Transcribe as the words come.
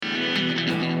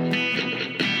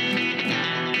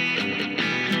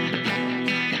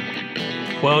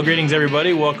Well, greetings,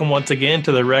 everybody. Welcome once again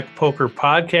to the Rec Poker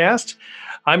Podcast.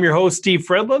 I'm your host, Steve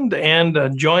Fredland,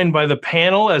 and joined by the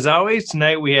panel, as always.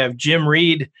 Tonight we have Jim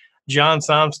Reed, John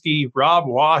Somsky, Rob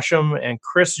Washam, and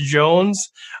Chris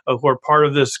Jones, who are part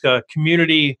of this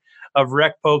community of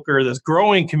Rec Poker, this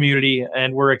growing community,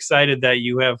 and we're excited that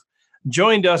you have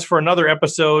joined us for another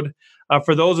episode.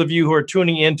 For those of you who are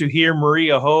tuning in to hear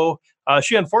Maria Ho,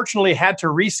 she unfortunately had to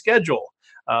reschedule.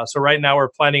 So right now we're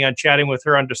planning on chatting with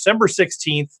her on December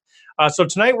 16th. So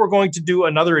tonight we're going to do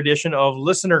another edition of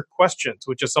Listener Questions,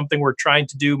 which is something we're trying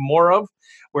to do more of,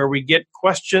 where we get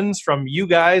questions from you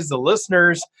guys, the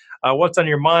listeners, what's on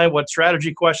your mind, what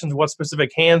strategy questions, what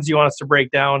specific hands you want us to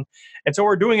break down. And so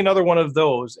we're doing another one of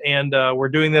those. And we're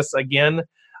doing this again,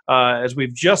 as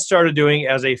we've just started doing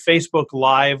as a Facebook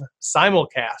Live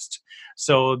simulcast.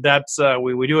 So that's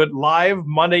we do it live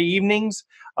Monday evenings.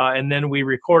 And then we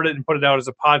record it and put it out as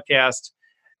a podcast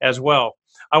as well.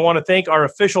 I want to thank our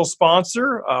official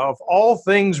sponsor of all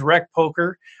things Rec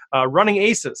Poker, Running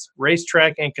Aces,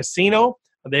 Racetrack and Casino.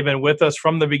 They've been with us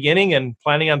from the beginning and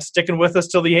planning on sticking with us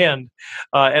till the end.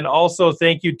 And also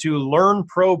thank you to Learn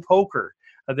Pro Poker.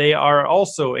 They are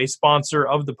also a sponsor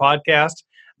of the podcast.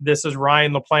 This is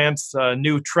Ryan LaPlante's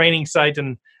new training site,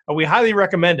 and we highly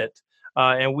recommend it.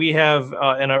 And we have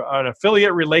an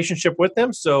affiliate relationship with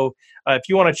them. So if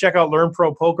you want to check out Learn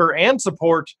Pro Poker and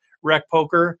support Rec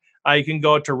Poker, you can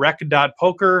go to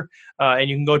rec.poker and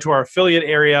you can go to our affiliate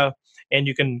area and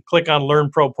you can click on Learn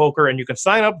Pro Poker and you can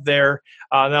sign up there.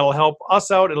 That'll help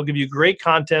us out. It'll give you great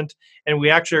content. And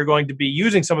we actually are going to be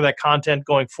using some of that content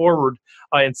going forward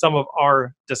in some of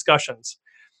our discussions.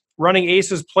 Running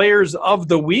Aces Players of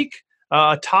the Week.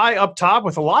 A tie up top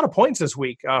with a lot of points this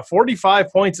week.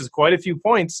 45 points is quite a few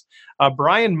points.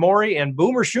 Brian Morey and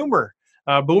Boomer Schumer.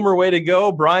 Boomer, way to go.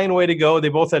 Brian, way to go. They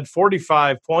both had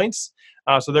 45 points.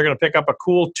 So they're going to pick up a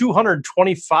cool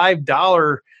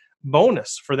 $225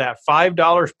 bonus for that.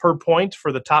 $5 per point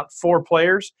for the top four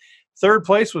players. Third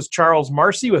place was Charles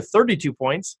Marcy with 32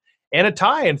 points. And a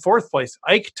tie in fourth place.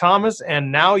 Ike Thomas and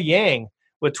Now Yang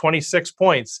with 26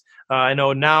 points. I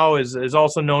know Now is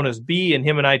also known as B, and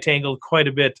him and I tangled quite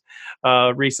a bit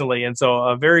recently. And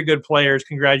so very good players.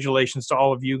 Congratulations to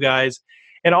all of you guys.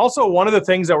 And also one of the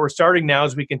things that we're starting now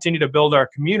as we continue to build our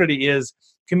community is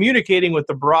communicating with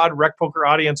the broad Rec Poker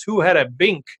audience who had a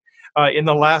bink in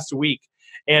the last week.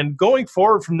 And going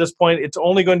forward from this point, it's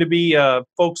only going to be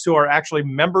folks who are actually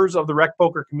members of the Rec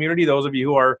Poker community, those of you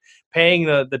who are paying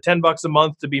the $10 a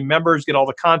month to be members, get all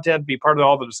the content, be part of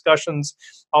all the discussions,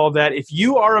 all of that. If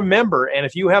you are a member and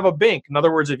if you have a bink, in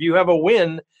other words, if you have a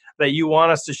win that you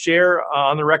want us to share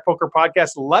on the Rec Poker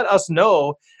podcast, let us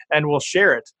know and we'll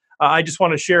share it. I just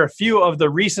want to share a few of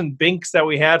the recent binks that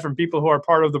we had from people who are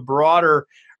part of the broader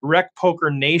Rec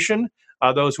Poker Nation.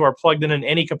 Those who are plugged in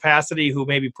any capacity who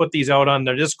maybe put these out on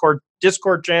their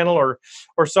Discord channel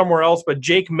or somewhere else. But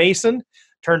Jake Mason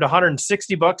turned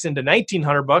 $160 into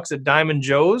 $1,900 at Diamond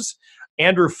Joe's.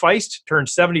 Andrew Feist turned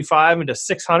 $75 into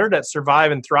 $600 at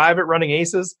Survive and Thrive at Running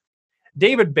Aces.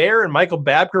 David Baer and Michael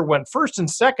Babker went first and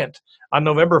second on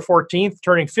November 14th,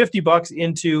 turning $50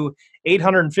 into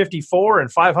 $854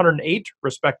 and $508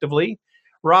 respectively.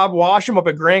 Rob Washam up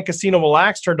at Grand Casino Mille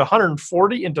Lacs turned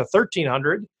 $140 into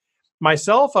 $1,300.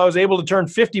 Myself, I was able to turn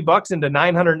 $50 into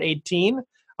 $918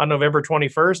 on November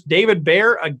 21st. David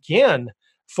Baer, again,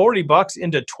 $40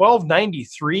 into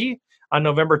 $1,293 on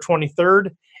November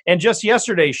 23rd. And just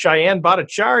yesterday, Cheyenne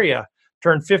Bhattacharya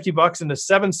turned $50 into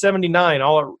 $779,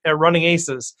 all at Running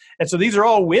Aces. And so these are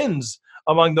all wins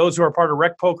among those who are part of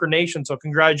Rec Poker Nation. So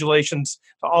congratulations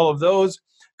to all of those.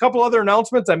 A couple other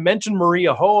announcements. I mentioned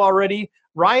Maria Ho already.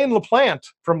 Ryan LaPlante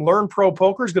from Learn Pro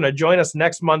Poker is going to join us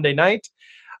next Monday night.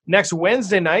 Next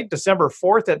Wednesday night, December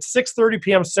 4th at 6:30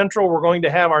 p.m. Central, we're going to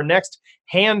have our next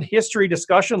hand history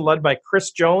discussion led by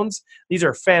Chris Jones. These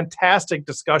are fantastic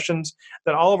discussions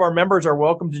that all of our members are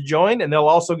welcome to join, and they'll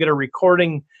also get a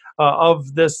recording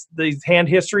of these hand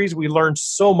histories. We learned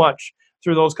so much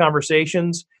through those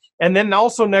conversations. And then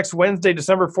also next Wednesday,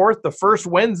 December 4th, the first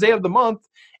Wednesday of the month,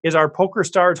 is our Poker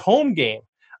Stars home game.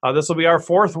 This will be our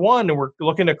fourth one, and we're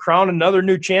looking to crown another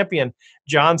new champion.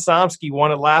 John Somsky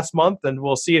won it last month, and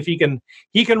we'll see if he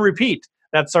can repeat.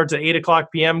 That starts at 8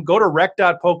 o'clock p.m. Go to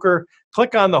rec.poker,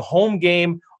 click on the home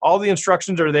game. All the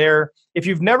instructions are there. If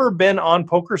you've never been on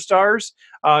Poker Stars,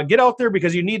 get out there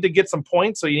because you need to get some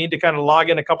points. So you need to kind of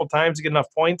log in a couple times to get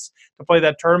enough points to play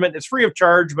that tournament. It's free of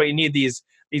charge, but you need these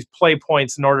play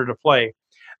points in order to play.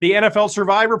 The NFL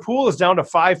Survivor pool is down to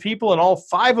 5 people, and all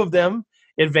 5 of them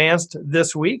advanced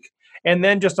this week. And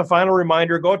then just a final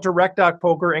reminder, go to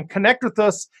Rec.Poker and connect with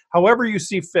us however you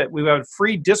see fit. We have a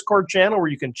free Discord channel where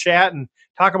you can chat and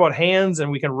talk about hands,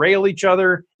 and we can rail each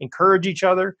other, encourage each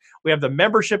other. We have the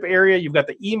membership area. You've got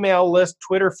the email list,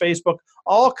 Twitter, Facebook,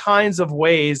 all kinds of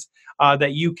ways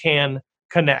that you can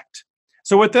connect.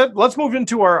 So with that, let's move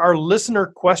into our listener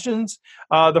questions.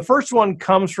 The first one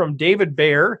comes from David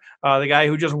Baer, the guy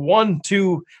who just won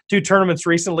two tournaments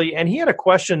recently, and he had a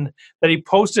question that he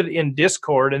posted in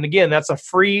Discord. And again, that's a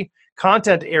free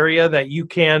content area that you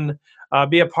can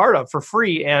be a part of for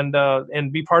free and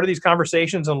be part of these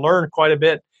conversations and learn quite a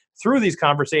bit through these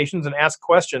conversations and ask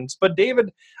questions. But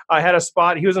David had a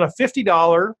spot. He was in a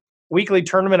 $50 weekly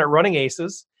tournament at Running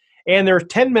Aces. And there are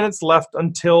 10 minutes left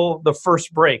until the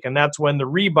first break, and that's when the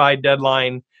rebuy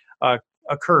deadline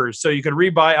occurs. So you could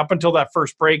rebuy up until that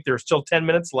first break. There's still 10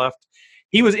 minutes left.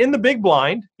 He was in the big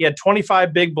blind. He had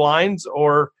 25 big blinds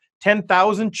or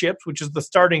 10,000 chips, which is the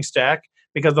starting stack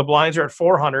because the blinds are at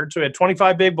 400. So he had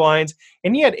 25 big blinds,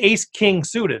 and he had ace-king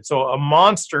suited, so a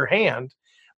monster hand,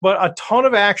 but a ton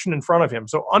of action in front of him.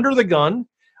 So under the gun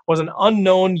was an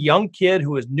unknown young kid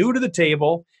who was new to the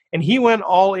table, and he went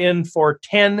all in for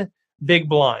 10 big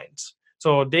blinds.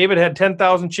 So David had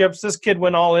 10,000 chips. This kid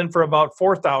went all in for about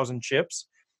 4,000 chips.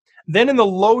 Then in the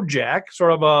low jack,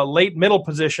 sort of a late middle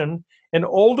position, an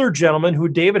older gentleman who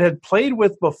David had played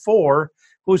with before,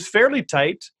 who's fairly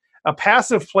tight, a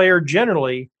passive player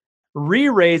generally,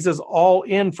 re-raises all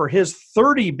in for his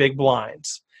 30 big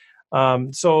blinds.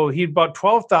 So he about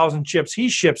 12,000 chips he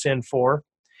ships in for.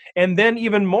 And then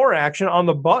even more action on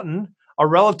the button. A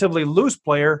relatively loose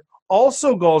player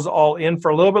also goes all in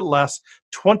for a little bit less,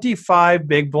 25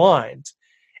 big blinds.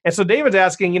 And so David's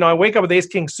asking, I wake up with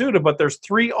ace-king suited, but there's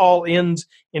 3 all-ins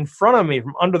in front of me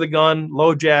from under the gun,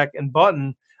 low jack, and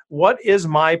button. What is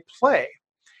my play?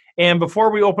 And before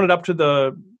we open it up to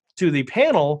the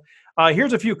panel,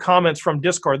 here's a few comments from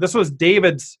Discord. This was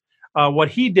David's, what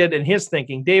he did in his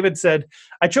thinking. David said,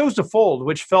 I chose to fold,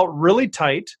 which felt really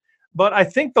tight, but I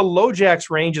think the low jacks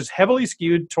range is heavily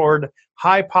skewed toward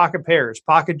high pocket pairs,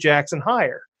 pocket jacks and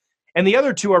higher. And the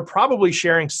other two are probably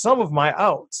sharing some of my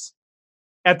outs.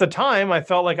 At the time, I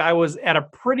felt like I was at a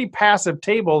pretty passive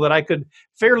table that I could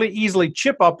fairly easily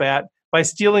chip up at by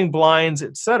stealing blinds,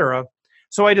 etc.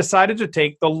 So I decided to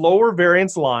take the lower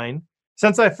variance line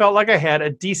since I felt like I had a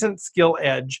decent skill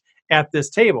edge at this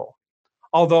table.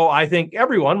 Although I think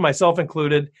everyone, myself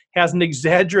included, has an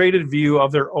exaggerated view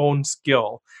of their own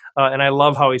skill. And I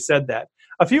love how he said that.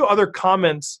 A few other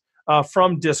comments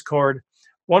from Discord.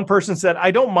 One person said,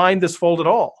 I don't mind this fold at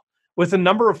all. With a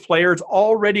number of players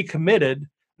already committed,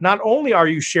 not only are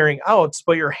you sharing outs,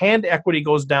 but your hand equity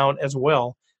goes down as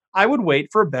well. I would wait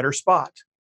for a better spot.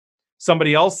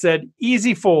 Somebody else said,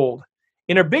 easy fold.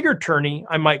 In a bigger tourney,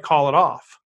 I might call it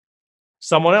off.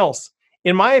 Someone else,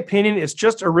 in my opinion, it's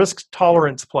just a risk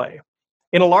tolerance play.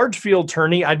 In a large field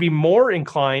tourney, I'd be more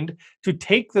inclined to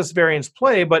take this variance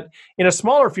play, but in a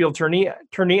smaller field tourney,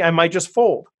 I might just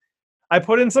fold. I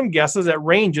put in some guesses at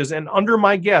ranges, and under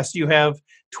my guess, you have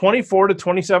 24 to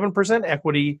 27%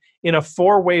 equity in a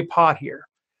 4-way pot here.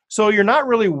 So you're not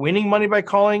really winning money by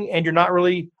calling, and you're not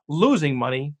really losing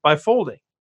money by folding.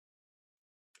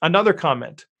 Another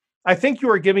comment. I think you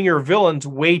are giving your villains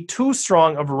way too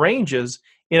strong of ranges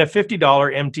in a $50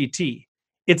 MTT.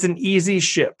 It's an easy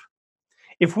ship.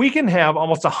 If we can have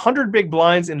almost 100 big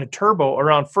blinds in a turbo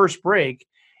around first break,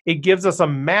 it gives us a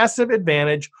massive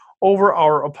advantage over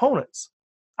our opponents.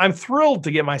 I'm thrilled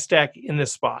to get my stack in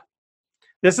this spot.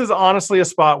 This is honestly a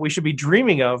spot we should be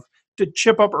dreaming of to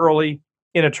chip up early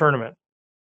in a tournament.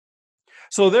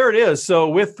 So there it is. So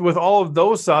with all of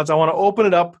those thoughts, I want to open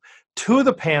it up to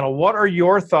the panel. What are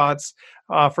your thoughts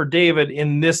for David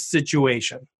in this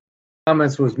situation?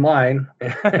 Comments was mine.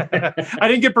 I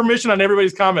didn't get permission on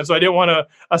everybody's comments, so I didn't want to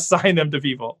assign them to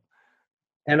people.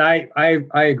 And I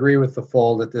agree with the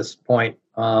fold at this point.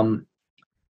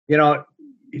 You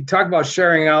talk about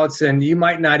sharing outs, and you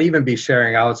might not even be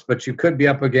sharing outs, but you could be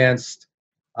up against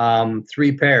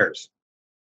 3 pairs.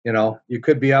 You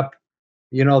could be up.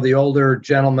 The older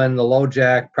gentleman, the low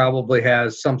jack, probably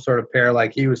has some sort of pair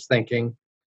like he was thinking,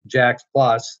 jacks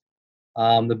plus.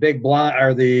 The big blind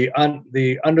or the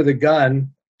under the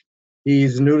gun,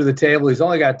 he's new to the table. He's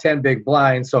only got 10 big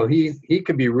blinds, so he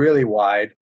could be really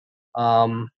wide.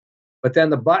 But then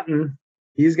the button,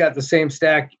 he's got the same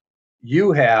stack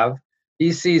you have.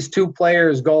 He sees 2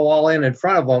 players go all in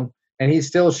front of him, and he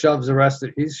still shoves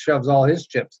all his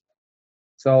chips.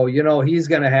 So he's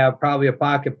going to have probably a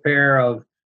pocket pair of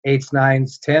 8s,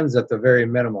 9s, 10s at the very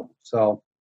minimum. So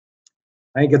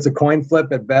I think it's a coin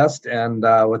flip at best, and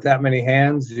with that many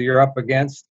hands you're up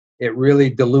against, it really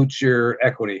dilutes your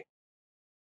equity.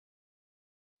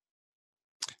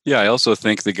 Yeah, I also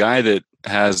think the guy that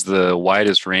has the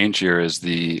widest range here is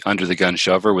the under the gun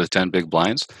shover with 10 big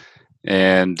blinds.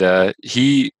 And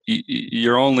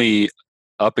you're only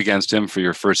up against him for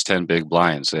your first 10 big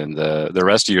blinds, and the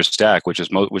rest of your stack, which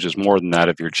is more than that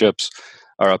of your chips,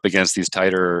 are up against these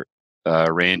tighter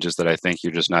ranges that I think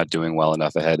you're just not doing well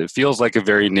enough ahead. It feels like a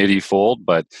very nitty fold,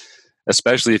 but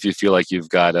especially if you feel like you've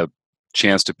got a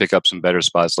chance to pick up some better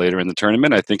spots later in the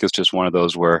tournament, I think it's just one of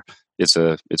those where it's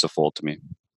a fold to me.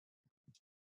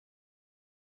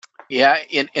 Yeah,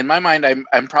 in my mind,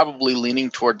 I'm probably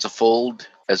leaning towards a fold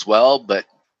as well, but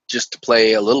just to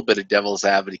play a little bit of devil's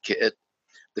advocate,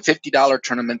 the $50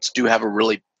 tournaments do have a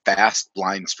really fast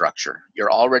blind structure.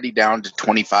 You're already down to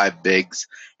 25 bigs,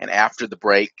 and after the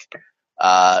break,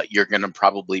 you're going to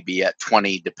probably be at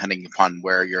 20, depending upon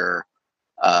where you're,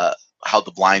 how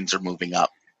the blinds are moving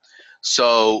up.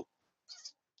 So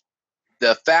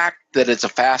the fact that it's a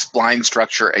fast blind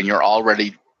structure and you're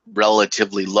already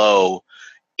relatively low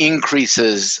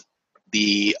increases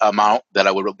the amount that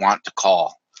I would want to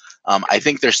call. I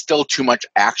think there's still too much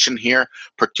action here,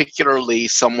 particularly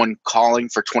someone calling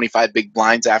for 25 big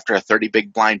blinds after a 30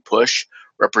 big blind push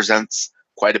represents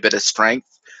quite a bit of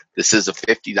strength. This is a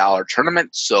 $50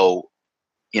 tournament, so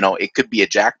it could be a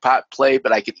jackpot play,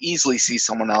 but I could easily see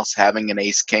someone else having an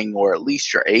ace king or at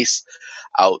least your ace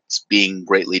outs being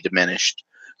greatly diminished.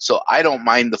 So I don't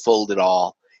mind the fold at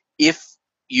all. If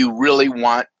you really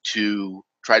want to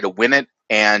try to win it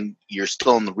and you're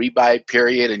still in the rebuy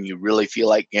period and you really feel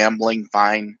like gambling,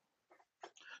 fine,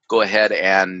 go ahead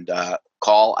and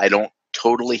call. I don't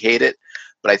totally hate it,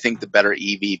 but I think the better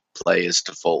EV play is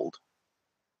to fold.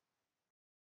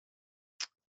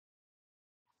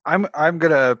 I'm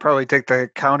gonna probably take the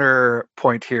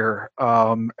counterpoint here,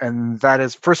 and that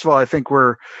is, first of all, I think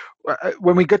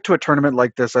when we get to a tournament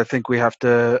like this, I think we have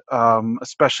to,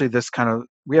 especially this kind of,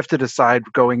 we have to decide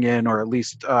going in, or at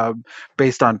least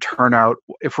based on turnout,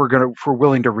 if we're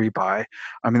willing to rebuy.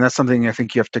 I mean, that's something I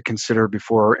think you have to consider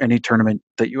before any tournament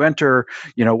that you enter.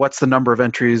 What's the number of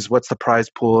entries? What's the prize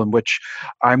pool in which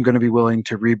I'm going to be willing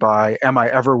to rebuy? Am I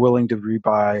ever willing to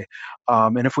rebuy?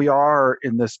 And if we are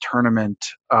in this tournament,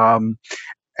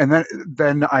 and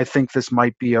then I think this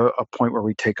might be a point where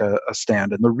we take a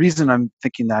stand. And the reason I'm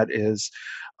thinking that is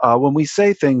when we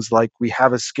say things like we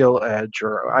have a skill edge,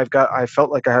 or I felt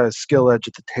like I had a skill edge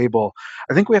at the table,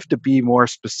 I think we have to be more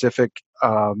specific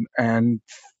and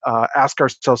ask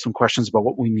ourselves some questions about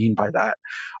what we mean by that.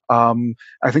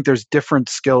 I think there's different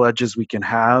skill edges we can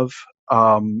have.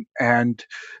 And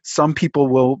some people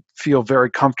will feel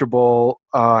very comfortable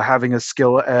having a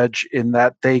skill edge in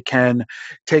that they can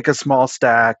take a small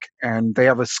stack and they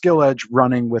have a skill edge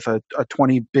running with a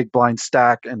 20 big blind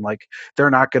stack, and like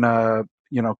they're not going to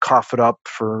cough it up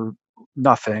for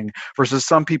nothing, versus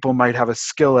some people might have a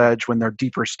skill edge when they're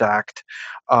deeper stacked,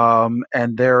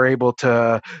 and they're able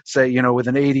to say, with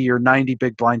an 80 or 90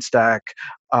 big blind stack,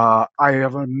 I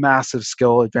have a massive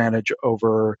skill advantage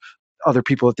over other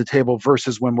people at the table,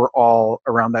 versus when we're all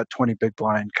around that 20 big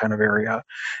blind kind of area.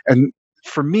 And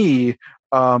for me,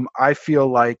 I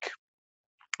feel like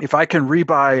if I can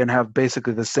rebuy and have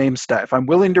basically the same stack, if I'm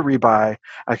willing to rebuy,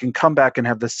 I can come back and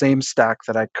have the same stack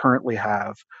that I currently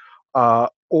have,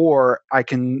 or I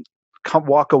can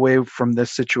walk away from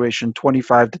this situation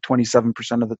 25 to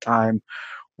 27% of the time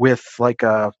with like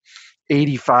a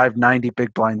 85, 90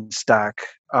 big blind stack.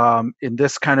 In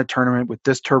this kind of tournament with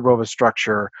this turbo of a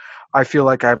structure, I feel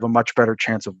like I have a much better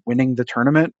chance of winning the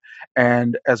tournament.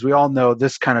 And as we all know,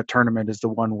 this kind of tournament is the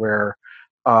one where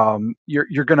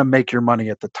you're going to make your money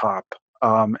at the top.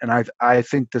 And I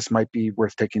think this might be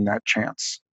worth taking that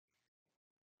chance.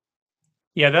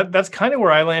 Yeah, that's kind of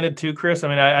where I landed too, Chris. I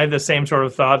mean, I had the same sort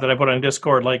of thought that I put on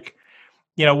Discord. Like,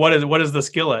 what is the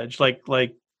skill edge? Like,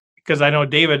 because I know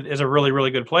David is a really,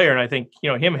 really good player, and I think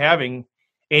him having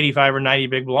 85 or 90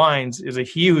 big blinds is a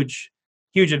huge,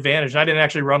 huge advantage. And I didn't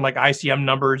actually run like ICM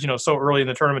numbers, so early in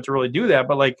the tournament to really do that.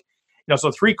 But like, so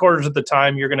 3/4 of the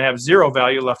time you're going to have zero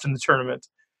value left in the tournament,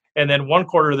 and then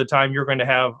 1/4 of the time you're going to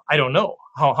have, I don't know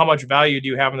how much value do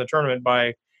you have in the tournament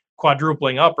by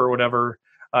quadrupling up or whatever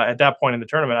at that point in the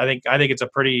tournament. I think it's I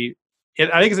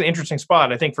think it's an interesting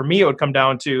spot. I think for me it would come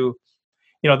down to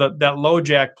that low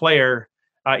jack player.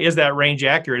 Is that range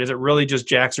accurate? Is it really just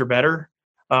jacks are better?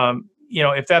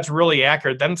 If that's really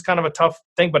accurate, then it's kind of a tough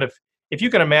thing. But if you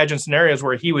can imagine scenarios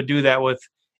where he would do that with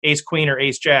ace queen or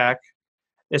ace jack,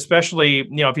 especially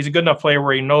if he's a good enough player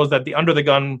where he knows that the under the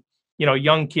gun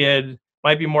young kid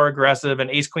might be more aggressive, and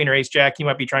ace queen or ace jack, he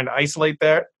might be trying to isolate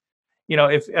that.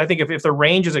 If the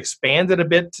range is expanded a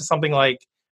bit to something like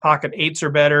pocket eights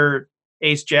or better,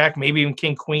 ace jack, maybe even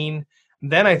king queen,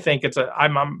 then I think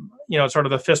I'm sort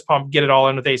of the fist pump, get it all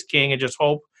in with ace king and just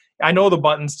hope. I know the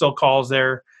button still calls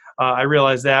there. I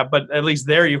realize that, but at least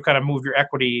there you've kind of moved your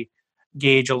equity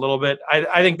gauge a little bit.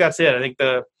 I think that's it. I think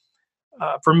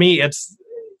for me, it's,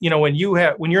 when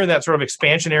you're in that sort of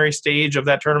expansionary stage of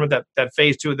that tournament, that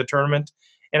phase 2 of the tournament,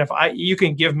 and if you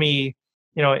can give me,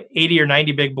 80 or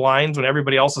 90 big blinds when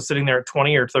everybody else is sitting there at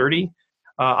 20 or 30,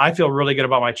 I feel really good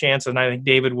about my chances, and I think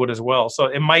David would as well. So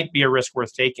it might be a risk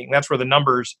worth taking. That's where the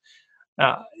numbers,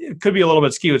 it could be a little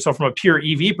bit skewed. So from a pure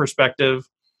EV perspective,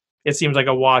 it seems like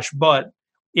a wash. But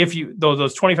if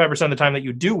those 25% of the time that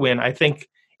you do win, I think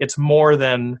it's more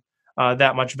than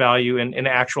that much value in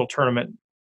actual tournament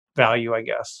value, I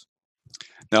guess.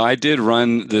 Now, I did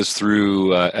run this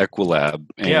through Equilab,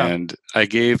 and I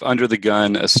gave Under the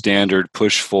Gun a standard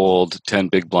push fold 10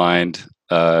 big blind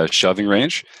shoving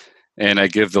range, and I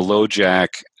give the low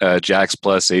jack jacks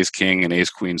plus ace king and ace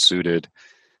queen suited.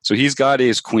 So he's got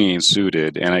ace queen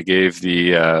suited, and I gave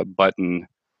the button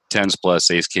 10s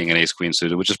plus ace king and ace queen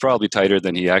suited, which is probably tighter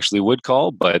than he actually would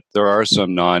call, but there are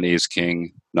some non-ace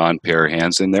king, non-pair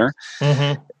hands in there.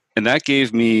 Mm-hmm. And that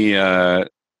gave me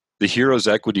the hero's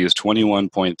equity is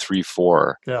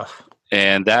 21.34. Yeah.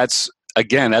 And that's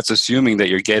assuming that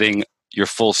you're getting your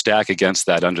full stack against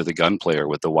that Under the Gun player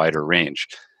with the wider range.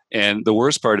 And the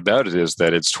worst part about it is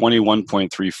that it's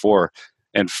 21.34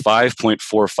 and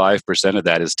 5.45% of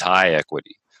that is tie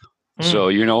equity. So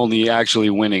you're only actually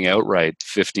winning outright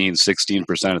 15,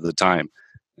 16% of the time.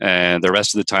 And the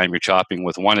rest of the time you're chopping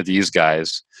with one of these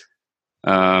guys.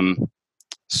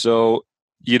 So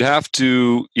you'd have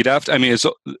to,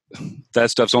 that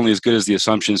stuff's only as good as the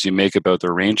assumptions you make about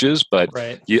their ranges, but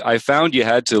right. I found you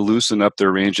had to loosen up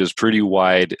their ranges pretty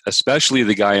wide, especially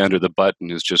the guy under the button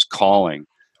who's just calling,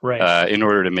 right, in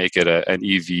order to make it a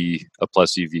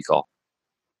plus EV call.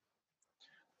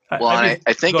 Well,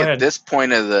 I think at this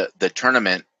point of the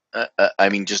tournament,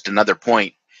 just another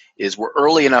point is we're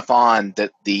early enough on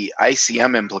that the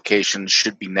ICM implications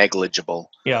should be negligible.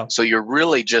 Yeah. So you're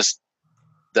really just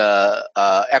the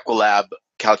Equilab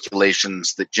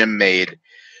calculations that Jim made,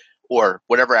 or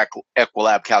whatever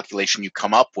Equilab calculation you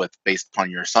come up with based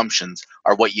upon your assumptions,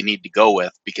 are what you need to go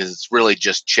with, because it's really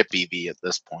just chip EV at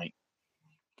this point.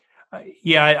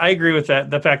 Yeah, I agree with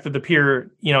that. The fact that the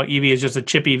pure, EV is just a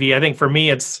chip EV. I think for me,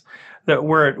 it's that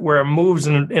where it moves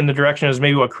in the direction is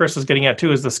maybe what Chris is getting at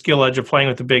too, is the skill edge of playing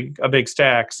with a big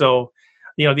stack. So,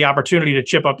 the opportunity to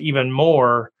chip up even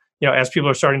more, as people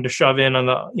are starting to shove in on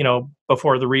the,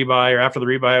 before the rebuy or after the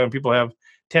rebuy, when people have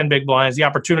 10 big blinds, the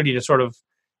opportunity to sort of,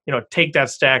 take that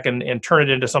stack and turn it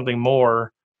into something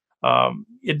more.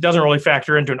 It doesn't really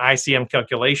factor into an ICM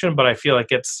calculation, but I feel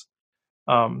like it's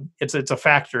a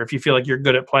factor if you feel like you're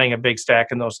good at playing a big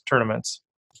stack in those tournaments.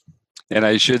 And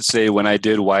I should say, when I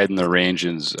did widen the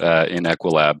ranges in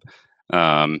Equilab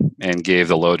and gave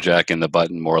the low jack and the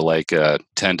button more like a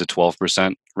 10 to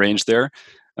 12% range there,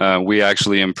 we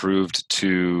actually improved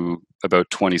to about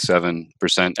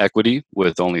 27% equity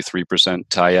with only 3%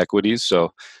 tie equities.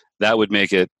 So that would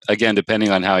make it, again,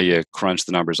 depending on how you crunch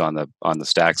the numbers on the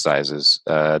stack sizes,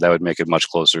 that would make it much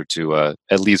closer to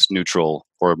at least neutral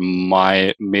or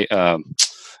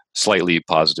slightly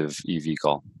positive EV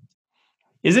call.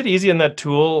 Is it easy in that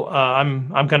tool? I'm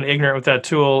kind of ignorant with that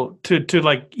tool to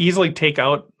like easily take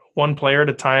out one player at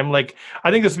a time. Like,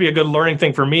 I think this would be a good learning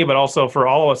thing for me, but also for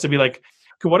all of us to be like,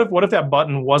 what if that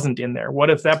button wasn't in there?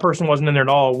 What if that person wasn't in there at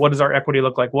all? What does our equity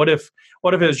look like? What if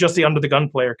it was just the Under the Gun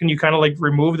player? Can you kind of like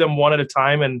remove them one at a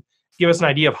time and give us an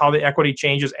idea of how the equity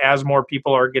changes as more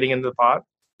people are getting into the pot?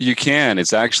 You can.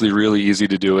 It's actually really easy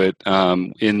to do it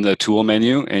in the tool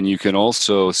menu, and you can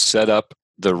also set up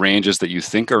the ranges that you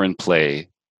think are in play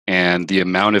and the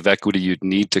amount of equity you'd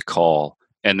need to call,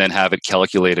 and then have it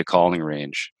calculate a calling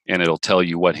range, and it'll tell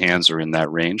you what hands are in that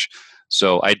range.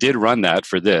 So I did run that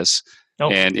for this.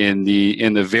 Nope. And in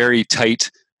the very tight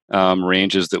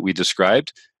ranges that we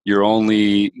described, you're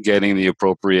only getting the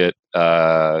appropriate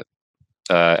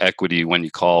equity when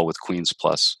you call with queens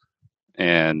plus.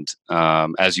 And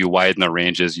as you widen the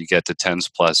ranges, you get to 10s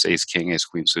plus, ace king, ace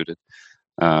queen suited.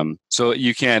 So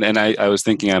you can, and I was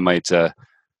thinking I might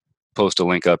post a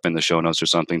link up in the show notes or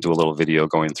something to a little video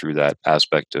going through that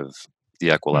aspect of the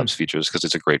Equilabs features, because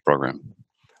it's a great program.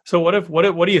 So what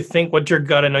do you think? What's your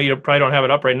gut? I know you probably don't have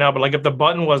it up right now, but like if the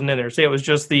button wasn't in there, say it was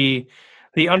just the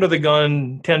Under the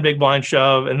Gun 10 big blind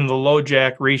shove and then the low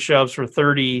jack reshoves for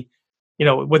 30,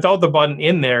 without the button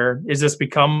in there, is this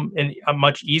become a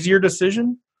much easier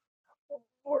decision?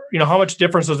 Or, how much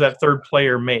difference does that third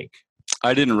player make?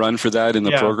 I didn't run for that in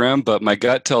the program, but my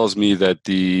gut tells me that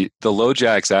the low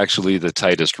jack's actually the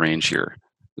tightest range here.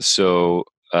 So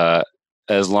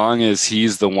as long as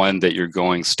he's the one that you're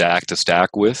going stack to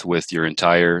stack with your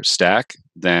entire stack,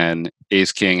 then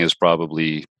ace king is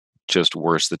probably just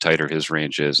worse the tighter his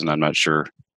range is, and I'm not sure.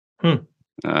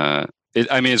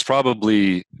 It's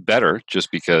probably better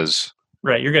just because.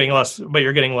 Right, you're getting less, but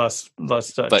you're getting less but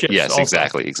chips. Yes, also.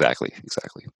 exactly.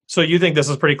 So you think this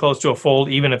is pretty close to a fold,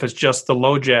 even if it's just the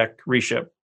low jack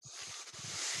reship?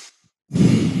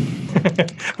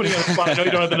 Putting you on the spot. I know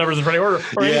you don't have the numbers in front of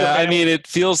you. I mean, it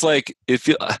feels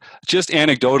just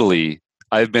anecdotally,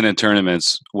 I've been in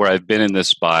tournaments where I've been in this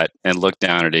spot and looked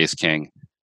down at ace king,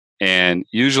 and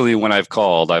usually when I've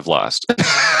called, I've lost.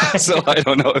 So I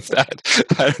don't know if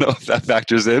that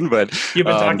factors in. But you've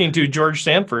been talking to George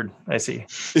Sanford, I see.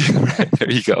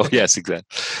 There you go. Yes, exactly.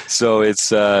 So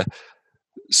it's I'm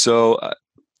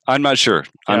not sure.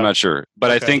 Yeah. I'm not sure,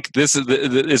 but okay. I think this is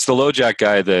it's the low jack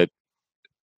guy that,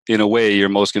 in a way, you're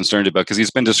most concerned about, because he's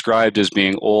been described as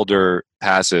being older,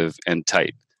 passive, and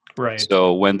tight. Right.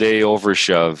 So when they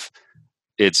overshove,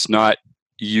 it's not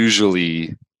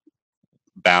usually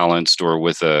balanced or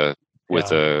with a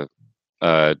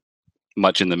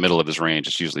much in the middle of his range.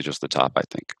 It's usually just the top, I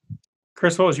think.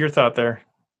 Chris, what was your thought there?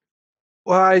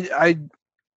 Well,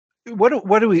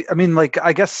 what do we? I mean, like,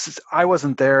 I guess I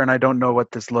wasn't there, and I don't know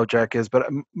what this low jack is, but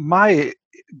my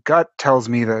gut tells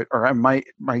me that, or my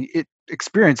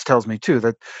experience tells me too,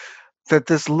 that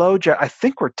this low jack, I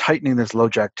think we're tightening this low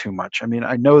jack too much. I mean,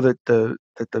 I know that the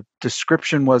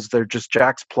description was they're just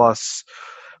jacks plus,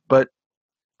 but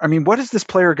I mean, what is this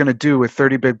player going to do with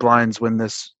 30 big blinds when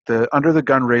the under the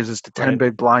gun raises to 10 right.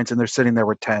 big blinds and they're sitting there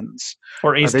with tens?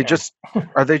 Or ace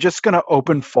are they just going to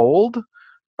open fold?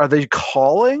 Are they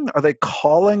calling? Are they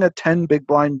calling a 10 big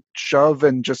blind shove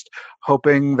and just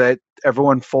hoping that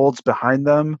everyone folds behind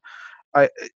them?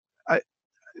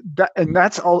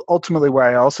 That's ultimately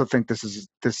why I also think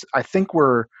this. I think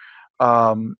we're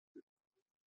the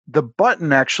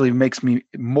button actually makes me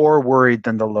more worried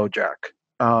than the low jack.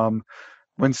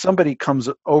 When somebody comes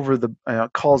over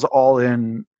calls all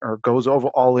in or goes over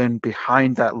all in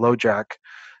behind that low jack,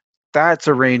 that's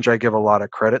a range I give a lot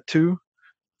of credit to,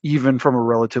 even from a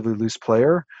relatively loose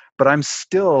player. But I'm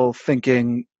still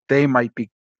thinking they might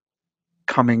be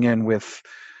coming in with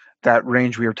that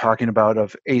range we were talking about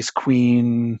of ace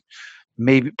queen,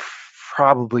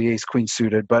 probably ace queen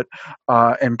suited, but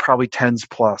and probably tens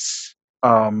plus.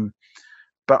 But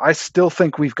I still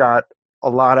think we've got a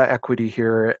lot of equity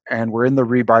here, and we're in the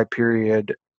rebuy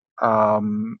period,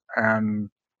 and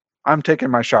I'm taking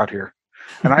my shot here.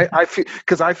 And I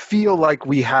feel like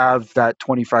we have that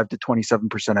 25 to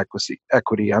 27%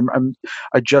 equity.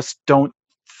 I just don't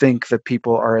think that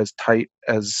people are as tight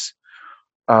as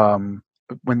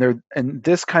when they're in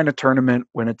this kind of tournament,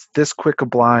 when it's this quick of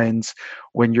blinds,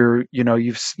 when you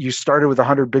started with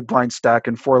 100 big blind stack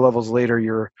and 4 levels later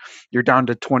you're down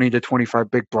to 20 to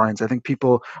 25 big blinds. I think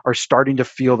people are starting to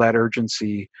feel that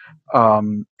urgency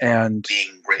and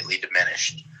being greatly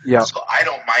diminished. Yeah. So I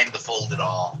don't mind the fold at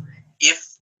all.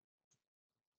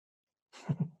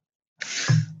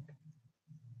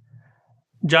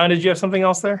 John, did you have something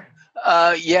else there?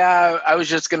 Yeah, I was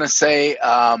just going to say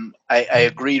I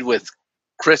agreed with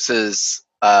Chris's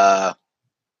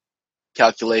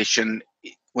calculation.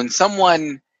 When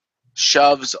someone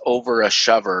shoves over a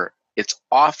shover, it's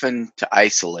often to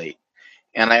isolate.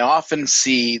 And I often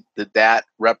see that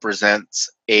represents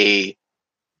a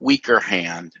weaker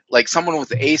hand. Like someone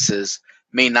with aces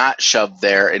may not shove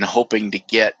there and hoping to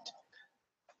get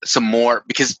some more,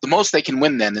 because the most they can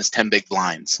win then is 10 big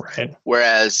blinds. Right.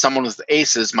 Whereas someone with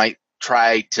aces might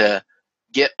try to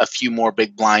get a few more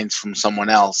big blinds from someone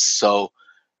else. So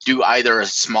do either a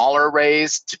smaller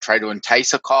raise to try to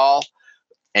entice a call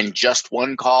and just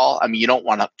one call. I mean, you don't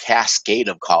want a cascade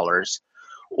of callers.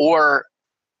 Or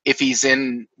if he's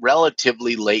in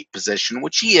relatively late position,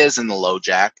 which he is in the low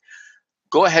jack,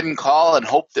 go ahead and call and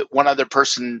hope that one other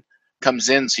person comes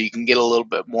in so you can get a little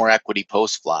bit more equity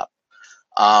post flop.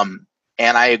 And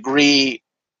I agree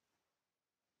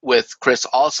with Chris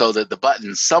also that the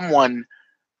button, someone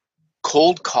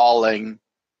cold calling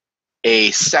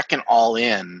a second all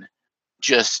in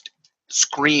just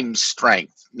screams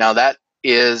strength. Now that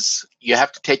is, you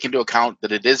have to take into account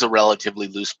that it is a relatively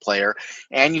loose player,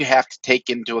 and you have to take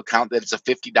into account that it's a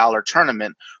 $50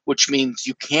 tournament, which means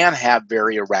you can have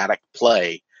very erratic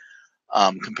play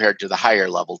compared to the higher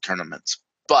level tournaments.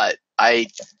 But I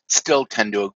still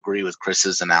tend to agree with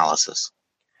Chris's analysis.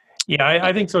 Yeah,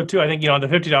 I think so too. I think, the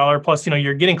 $50 plus,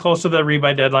 you're getting close to the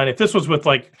rebuy deadline. If this was with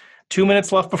like 2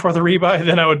 minutes left before the rebuy,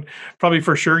 then I would probably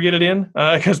for sure get it in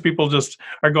because people just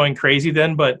are going crazy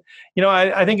then. But,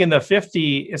 I think in the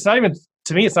 50, it's not even,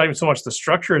 to me, it's not even so much the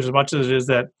structure as much as it is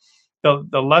that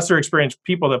the lesser experienced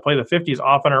people that play the 50s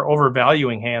often are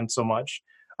overvaluing hands so much.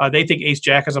 They think ace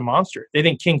jack is a monster. They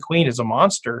think king queen is a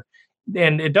monster.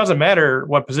 And it doesn't matter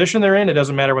what position they're in. It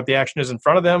doesn't matter what the action is in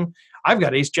front of them. I've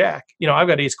got ace jack, I've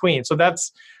got ace queen. So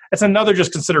that's another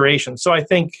just consideration. So I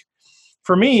think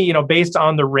for me, based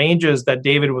on the ranges that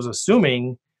David was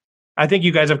assuming, I think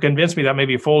you guys have convinced me that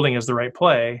maybe folding is the right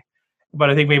play. But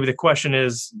I think maybe the question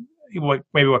is what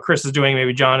Chris is doing,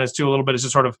 maybe John is too, a little bit, is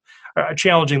just sort of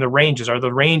challenging the ranges. Are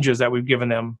the ranges that we've given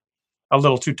them a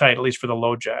little too tight, at least for the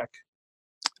low jack?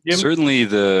 Jim? Certainly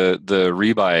the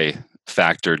rebuy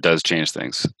factor does change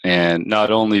things. And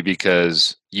not only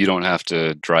because you don't have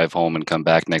to drive home and come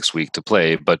back next week to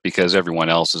play, but because everyone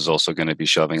else is also going to be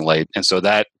shoving light. And so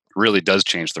that really does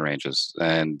change the ranges.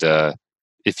 And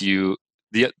if you,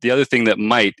 the other thing that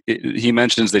he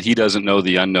mentions that he doesn't know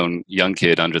the unknown young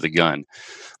kid under the gun,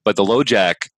 but the low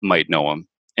jack might know him.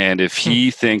 And if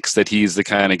he thinks that he's the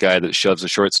kind of guy that shoves a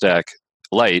short stack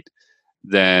light,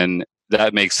 then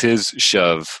that makes his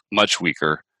shove much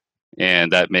weaker.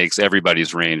 And that makes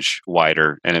everybody's range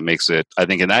wider. And it makes it, I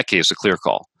think in that case, a clear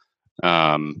call.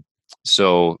 I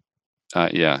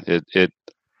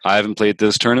haven't played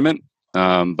this tournament,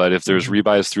 but if there's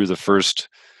rebuys through the first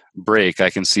break, I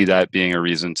can see that being a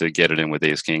reason to get it in with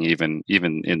ace king, even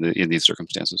in these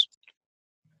circumstances.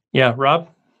 Yeah, Rob.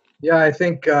 Yeah, I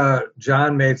think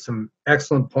John made some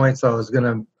excellent points. I was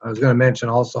gonna mention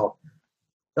also.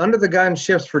 Under the gun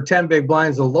shifts for 10 big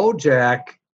blinds. The low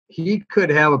jack, he could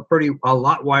have a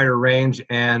lot wider range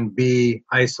and be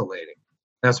isolating.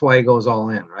 That's why he goes all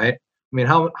in, right? I mean,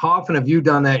 how often have you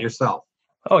done that yourself?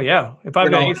 Oh yeah, if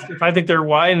I think they're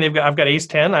wide and I've got ace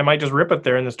 10, I might just rip it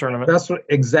there in this tournament. That's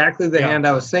exactly the hand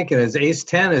I was thinking. Is ace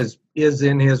 10 is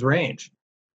in his range,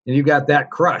 and you got that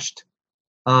crushed.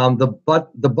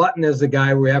 The button is the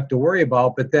guy we have to worry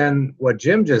about. But then what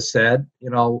Jim just said,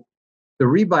 the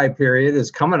rebuy period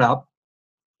is coming up.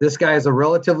 This guy is a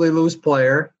relatively loose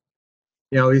player.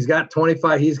 He's got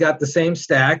 25. He's got the same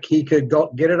stack. He could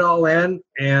go get it all in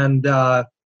and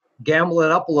gamble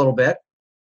it up a little bit.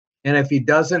 And if he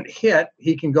doesn't hit,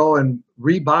 he can go and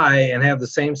rebuy and have the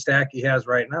same stack he has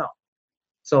right now.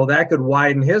 So that could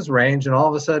widen his range, and all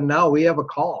of a sudden now we have a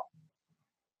call.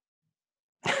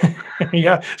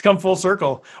 Yeah, it's come full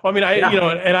circle. Well, I mean,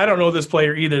 and I don't know this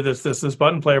player either, this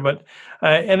button player, but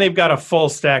and they've got a full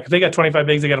stack. If they got 25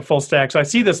 bigs, they got a full stack. So I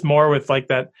see this more with like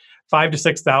that 5,000 to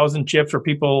 6,000 chips where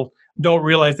people don't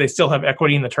realize they still have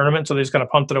equity in the tournament, so they just kind of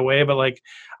punt it away. But like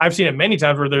I've seen it many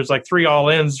times where there's like 3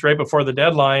 all-ins right before the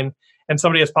deadline, and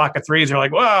somebody has pocket threes. They're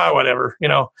like, well, whatever,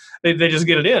 they just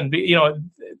get it in.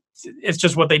 It's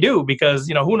just what they do because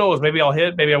who knows? Maybe I'll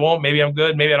hit, maybe I won't, maybe I'm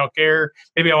good, maybe I don't care,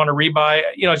 maybe I want to rebuy.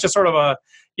 It's just sort of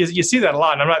you see that a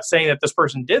lot. And I'm not saying that this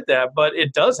person did that, but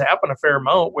it does happen a fair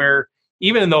amount where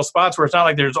even in those spots where it's not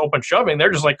like there's open shoving,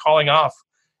 they're just like calling off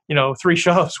 3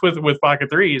 shoves with pocket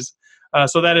threes.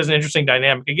 So that is an interesting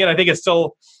dynamic. Again, I think it's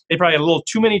still, they probably had a little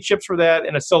too many chips for that,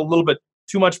 and it's still a little bit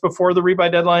too much before the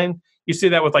rebuy deadline. You see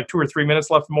that with like 2 or 3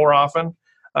 minutes left more often,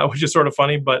 which is sort of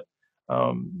funny. But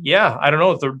I don't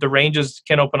know if the ranges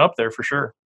can open up there for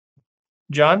sure.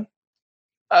 John?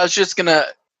 I was just going to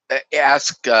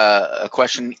ask a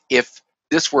question. If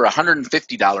this were a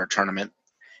 $150 tournament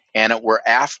and it were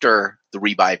after the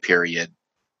rebuy period,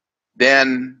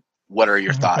 then what are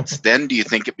your thoughts? Then do you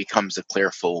think it becomes a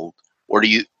clear fold, or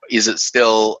is it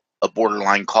still a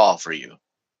borderline call for you?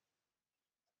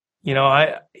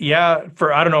 I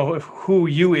don't know who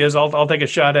you is. I'll take a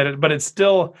shot at it, but it's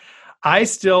still, I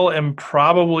still am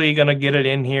probably going to get it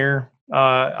in here.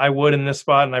 I would in this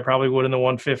spot, and I probably would in the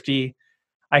 150.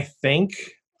 I think.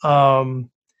 I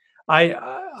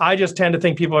just tend to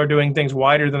think people are doing things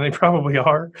wider than they probably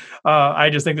are. I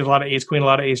just think there's a lot of ace queen, a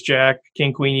lot of ace jack,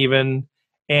 king queen even,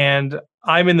 and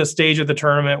I'm in the stage of the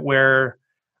tournament where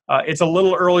it's a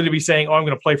little early to be saying, "Oh, I'm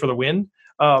going to play for the win."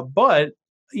 But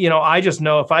I just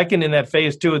know if I can, in that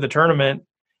phase 2 of the tournament,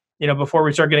 before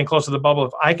we start getting close to the bubble,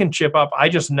 if I can chip up, I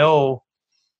just know,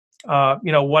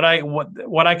 what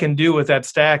I can do with that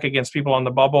stack against people on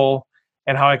the bubble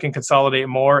and how I can consolidate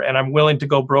more. And I'm willing to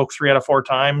go broke 3 out of 4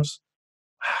 times.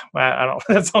 I don't.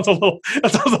 That sounds a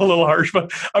little harsh,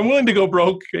 but I'm willing to go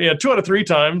broke 2 out of 3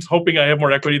 times, hoping I have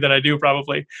more equity than I do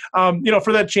probably.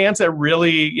 For that chance at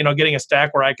really, getting a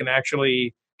stack where I can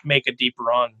actually make a deep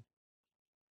run.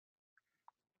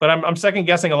 But I'm second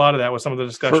guessing a lot of that with some of the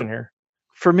discussion here.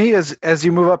 For me, as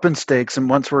you move up in stakes, and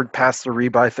once we're past the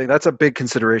rebuy thing, that's a big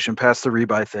consideration, past the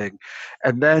rebuy thing.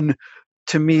 And then,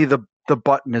 to me, the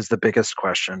button is the biggest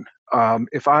question.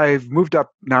 If I've moved up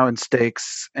now in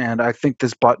stakes, and I think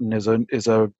this button is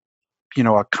a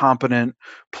competent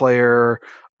player,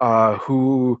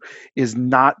 who is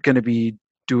not going to be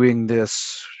doing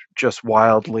this just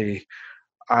wildly,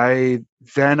 I'm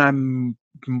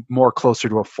more closer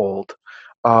to a fold,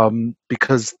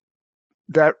 because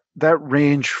that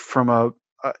range from a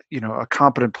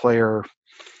competent player,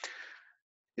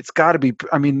 it's got to be.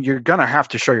 I mean, you're going to have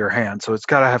to show your hand, so it's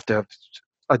got to have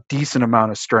a decent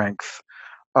amount of strength,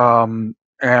 and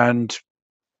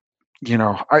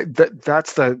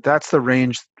that's the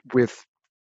range with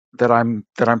that I'm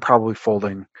probably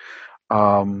folding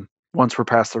once we're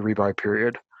past the rebuy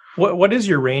period. What is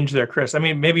your range there, Chris? I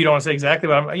mean, maybe you don't want to say exactly,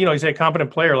 but you say a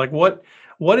competent player. Like what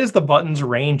is the button's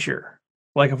range here?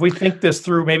 Like if we think this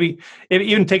through, maybe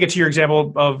even take it to your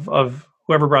example of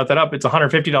whoever brought that up. It's a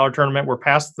 $150 tournament. We're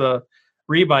past the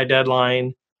rebuy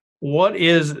deadline. What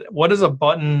is a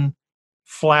button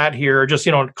flat here? Just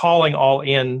calling all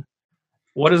in.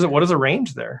 What is it? What is the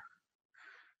range there?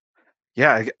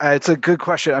 Yeah, it's a good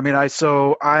question. I mean,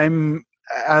 I'm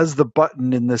as the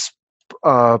button in this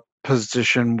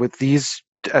position with these,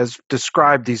 as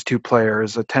described, these two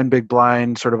players, a 10 big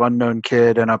blind sort of unknown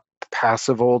kid and a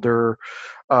passive older,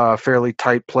 fairly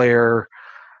tight player.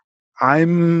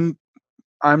 I'm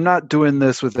not doing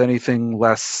this with anything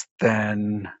less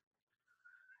than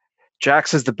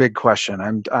jacks is the big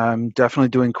question. I'm definitely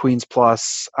doing queens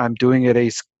plus. I'm doing it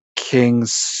ace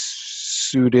kings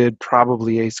suited,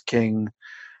 probably ace king,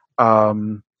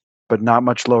 but not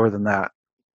much lower than that.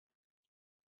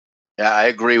 Yeah, I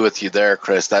agree with you there,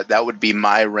 Chris. That would be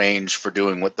my range for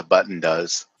doing what the button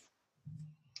does.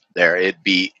 There, it'd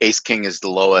be ace king is the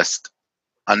lowest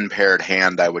unpaired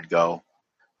hand I would go,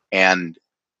 and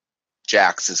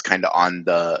jacks is kind of on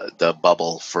the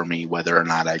bubble for me. Whether or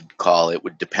not I'd call, it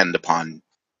would depend upon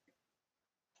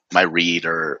my read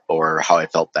or how I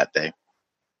felt that day.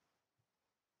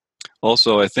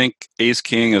 Also, I think ace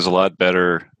king is a lot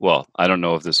better. Well, I don't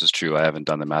know if this is true. I haven't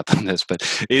done the math on this, but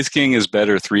ace king is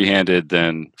better three-handed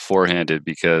than four-handed,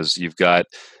 because you've got,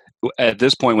 at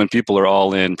this point when people are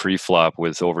all in pre-flop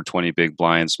with over 20 big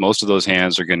blinds, most of those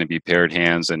hands are going to be paired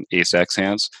hands and ace X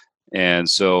hands. And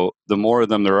so the more of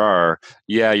them there are,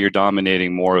 yeah, you're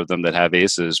dominating more of them that have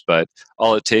aces, but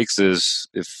all it takes is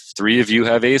if three of you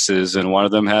have aces and one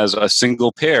of them has a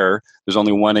single pair, there's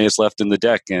only one ace left in the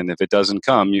deck. And if it doesn't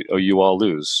come, you all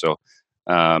lose. So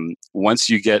once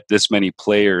you get this many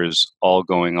players all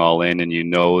going all in and you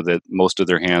know that most of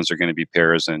their hands are going to be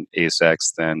pairs and ace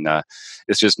X, then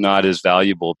it's just not as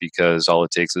valuable, because all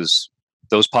it takes is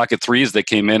those pocket threes that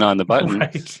came in on the button.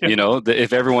 Right, yeah.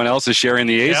 If everyone else is sharing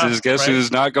the aces, guess who's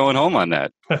not going home on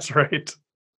that? That's right.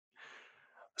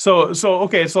 So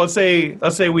okay. So let's say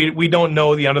we don't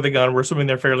know the under the gun. We're assuming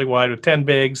they're fairly wide with 10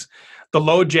 bigs. The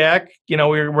low jack,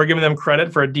 we're giving them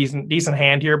credit for a decent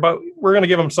hand here, but we're going to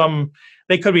give them some.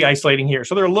 They could be isolating here,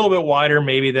 so they're a little bit wider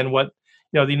maybe than what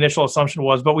the initial assumption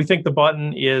was. But we think the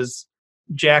button is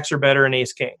jacks are better than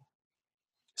ace king.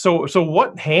 So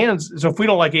what hands? So if we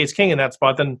don't like ace king in that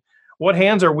spot, then what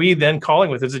hands are we then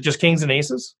calling with? Is it just kings and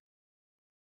aces?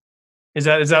 Is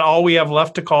that all we have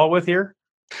left to call with here?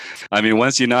 I mean,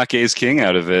 once you knock ace king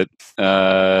out of it,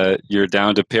 you're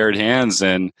down to paired hands,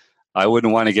 and I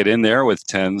wouldn't want to get in there with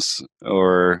tens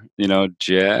or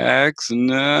jacks.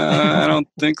 No, I don't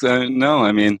think that. No,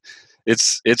 I mean,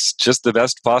 it's just the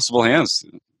best possible hands.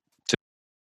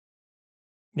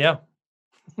 Yeah.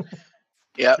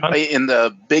 Yeah, in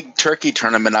the Big Turkey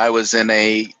tournament, I was in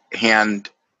a hand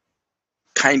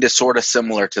kind of sort of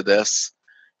similar to this,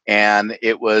 and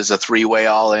it was a three-way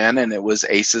all in, and it was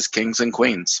aces, kings, and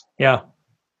queens. Yeah.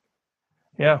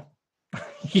 Yeah.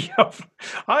 Yeah.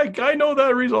 I know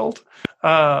that result.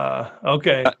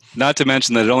 Okay. Not to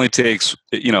mention that it only takes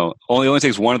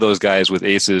one of those guys with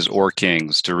aces or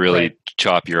kings to really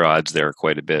chop your odds there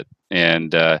quite a bit,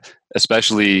 and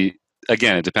especially.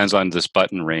 Again, it depends on this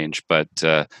button range, but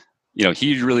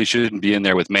he really shouldn't be in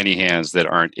there with many hands that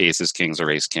aren't aces, kings,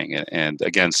 or ace king, and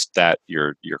against that,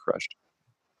 you're crushed.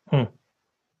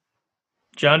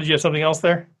 John, did you have something else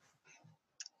there?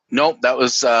 Nope, that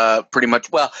was pretty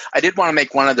much. Well, I did want to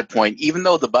make one other point. Even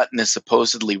though the button is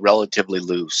supposedly relatively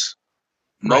loose,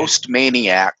 most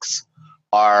maniacs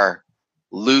are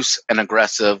loose and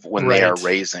aggressive when they are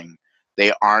raising.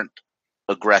 They aren't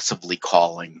aggressively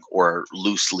calling or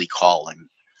loosely calling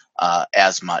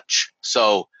as much.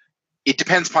 So it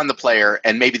depends upon the player,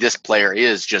 and maybe this player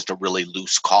is just a really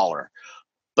loose caller.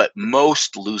 But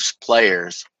most loose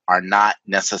players are not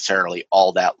necessarily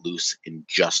all that loose in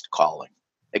just calling,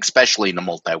 especially in a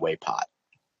multi-way pot.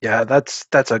 Yeah, that's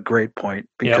a great point,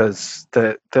 because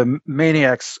the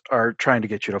maniacs are trying to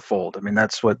get you to fold. I mean,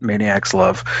 that's what maniacs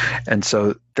love, and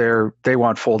so they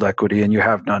want fold equity, and you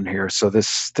have none here. So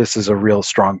this is a real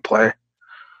strong play.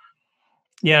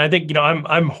 Yeah, I think,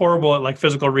 I'm horrible at like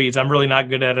physical reads. I'm really not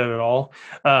good at it at all.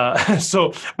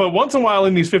 But once in a while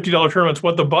in these $50 tournaments,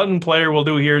 what the button player will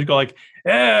do here is go like,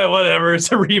 whatever,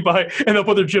 it's a rebuy, and they'll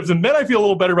put their chips in. Then I feel a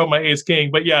little better about my ace king.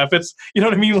 But yeah, if it's, you know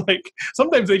what I mean, like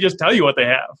sometimes they just tell you what they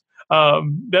have.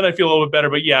 Then I feel a little bit better.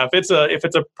 But yeah, if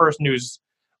it's a person who's,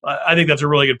 I think that's a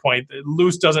really good point.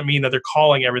 Loose doesn't mean that they're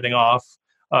calling everything off.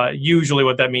 Usually,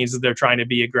 what that means is they're trying to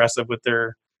be aggressive with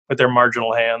their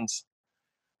marginal hands.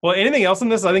 Well, anything else on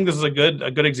this? I think this is a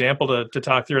good example to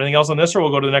talk through. Anything else on this, or we'll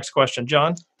go to the next question,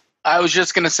 John? I was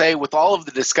just going to say, with all of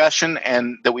the discussion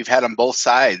and that we've had on both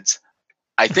sides,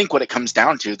 I think what it comes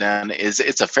down to then is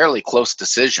it's a fairly close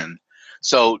decision.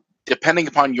 So depending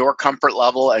upon your comfort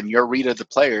level and your read of the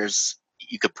players,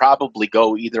 you could probably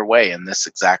go either way in this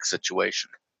exact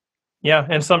situation. Yeah,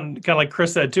 and some kind of like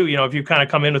Chris said too. If you kind of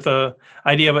come in with a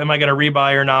idea of am I going to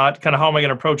rebuy or not, kind of how am I going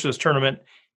to approach this tournament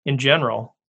in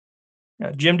general.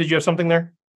 Jim, did you have something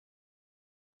there?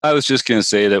 I was just going to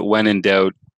say that when in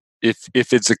doubt, if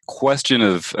it's a question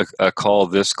of a call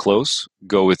this close,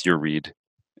 go with your read.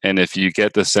 And if you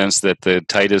get the sense that the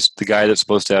guy that's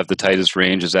supposed to have the tightest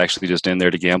range is actually just in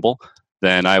there to gamble,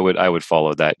 then I would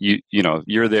follow that.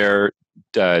 You're there,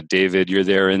 David. You're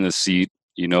there in the seat.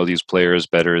 You know these players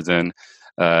better than,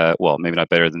 maybe not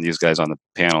better than these guys on the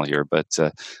panel here. But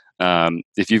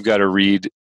if you've got a read,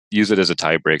 use it as a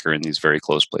tiebreaker in these very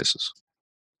close places.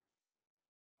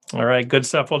 All right, good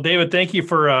stuff. Well, David, thank you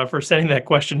for sending that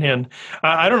question in.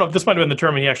 I don't know if this might have been the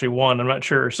tournament he actually won. I'm not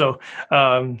sure. So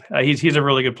he's a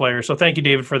really good player. So thank you,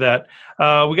 David, for that.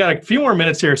 We got a few more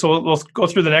minutes here, so we'll go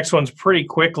through the next ones pretty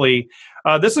quickly.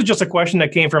 This is just a question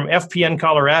that came from FPN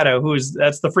Colorado,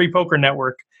 that's the Free Poker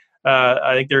Network.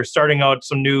 I think they're starting out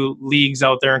some new leagues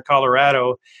out there in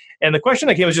Colorado. And the question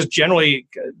that came was just generally,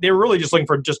 they were really just looking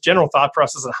for just general thought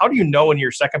process on how do you know when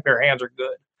your second pair hands are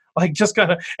good? Like just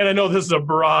kind of, and I know this is a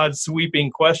broad sweeping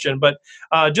question, but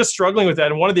just struggling with that.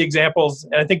 And one of the examples,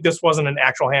 and I think this wasn't an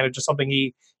actual hand, it's just something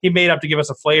he made up to give us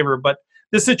a flavor. But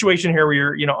this situation here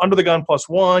where you're, under the gun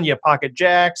 +1, you have pocket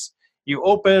jacks, you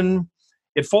open,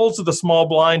 it folds to the small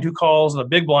blind who calls and the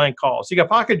big blind calls. So you got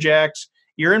pocket jacks,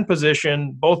 you're in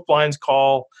position, both blinds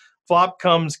call. Flop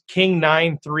comes king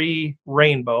 9-3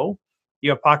 rainbow.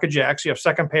 You have pocket jacks, you have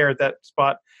second pair at that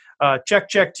spot. Check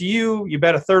to you, you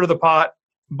bet a third of the pot.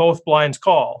 Both blinds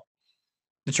call.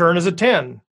 The turn is a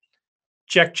 10.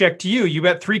 Check to you. You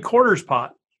bet 3/4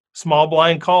 pot. Small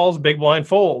blind calls, big blind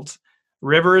folds.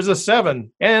 River is a 7.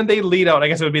 And they lead out. I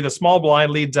guess it would be the small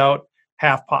blind leads out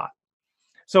half pot.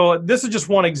 So this is just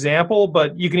one example,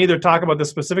 but you can either talk about this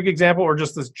specific example or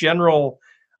just this general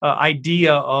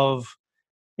idea of,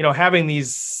 having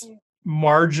these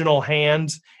marginal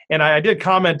hands. And I did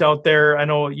comment out there. I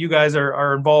know you guys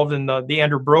are involved in the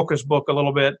Andrew Brokus book a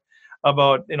little bit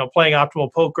about playing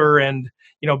optimal poker and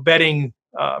betting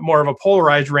more of a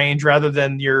polarized range rather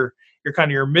than your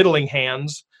kind of your middling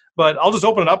hands. But I'll just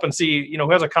open it up and see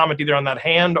who has a comment either on that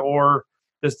hand or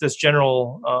this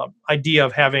general idea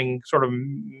of having sort of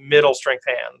middle strength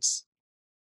hands.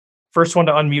 First one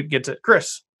to unmute gets it.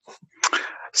 Chris.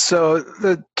 So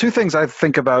the two things I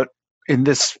think about in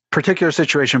this particular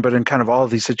situation, but in kind of all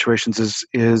of these situations,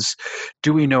 is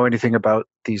do we know anything about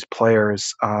these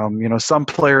players? Some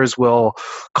players will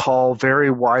call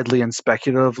very widely and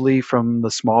speculatively from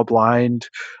the small blind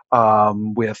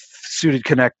with suited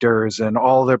connectors and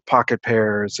all their pocket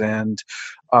pairs and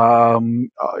all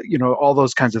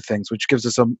those kinds of things, which gives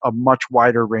us a much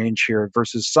wider range here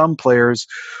versus some players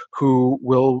who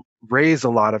will raise a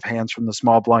lot of hands from the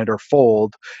small blind or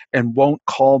fold and won't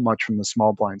call much from the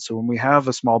small blind. So when we have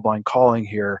a small blind calling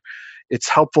here, it's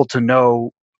helpful to know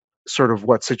sort of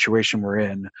what situation we're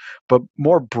in. But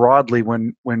more broadly,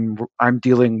 when I'm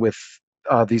dealing with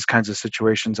these kinds of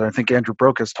situations, and I think Andrew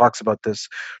Brokus talks about this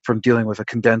from dealing with a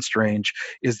condensed range,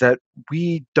 is that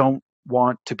we don't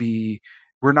want to be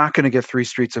we're not going to get 3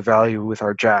 streets of value with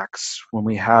our jacks when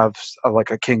we have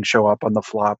like a king show up on the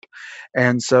flop.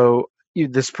 And so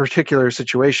this particular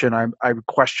situation, I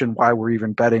question why we're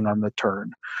even betting on the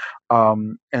turn.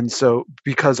 And so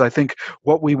because I think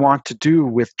what we want to do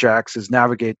with jacks is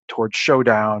navigate towards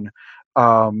showdown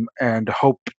and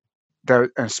hope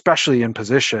that, especially in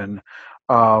position,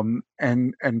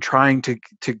 and trying to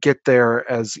get there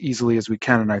as easily as we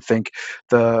can. And I think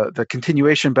the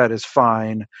continuation bet is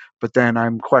fine, but then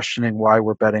I'm questioning why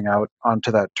we're betting out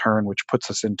onto that turn, which puts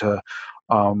us into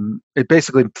it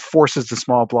basically forces the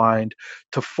small blind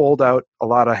to fold out a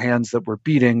lot of hands that we're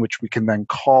beating, which we can then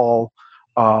call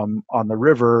on the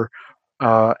river.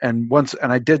 And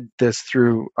I did this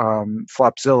through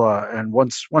Flopzilla, and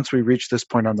once we reach this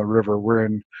point on the river, we're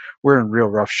in real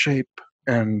rough shape.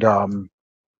 And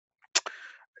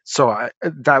So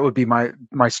that would be my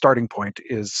starting point.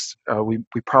 Is we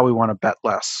probably want to bet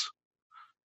less.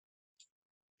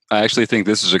 I actually think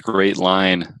this is a great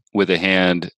line with a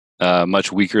hand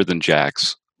much weaker than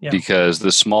jacks, because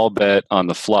the small bet on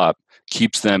the flop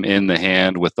keeps them in the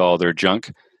hand with all their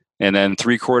junk, and then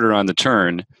 3/4 on the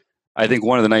turn. I think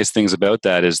one of the nice things about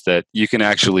that is that you can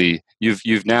actually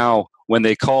you've now, when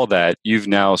they call that, you've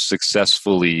now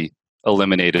successfully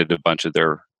eliminated a bunch of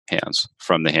their hands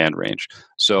from the hand range.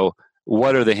 So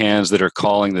what are the hands that are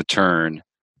calling the turn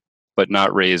but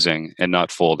not raising and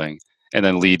not folding and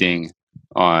then leading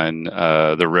on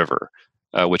the river,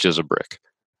 which is a brick?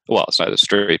 Well, it's not a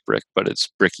straight brick, but it's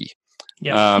bricky.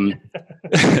 Yeah.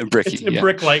 Bricky. It's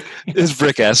brick-like. It's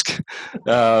brick-esque.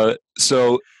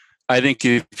 So I think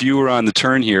if you were on the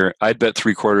turn here, I'd bet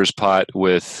 3/4 pot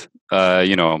with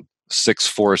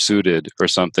 6-4 suited or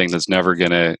something that's never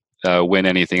going to win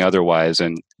anything otherwise.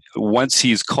 And once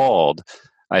he's called,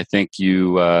 I think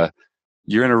you're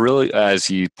in a really, as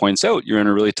he points out, you're in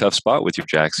a really tough spot with your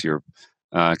jacks here,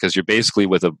 because you're basically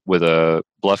with a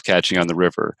bluff catching on the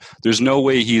river. There's no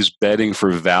way he's betting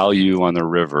for value on the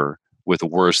river with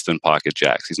worse than pocket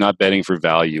jacks. He's not betting for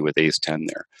value with ace 10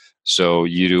 there. So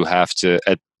you do have to.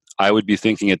 I would be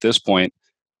thinking at this point,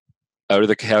 out of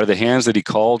the hands that he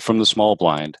called from the small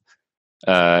blind,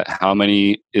 how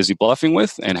many is he bluffing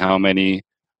with, and how many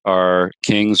are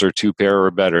kings or 2-pair or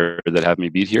better that have me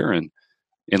beat here? And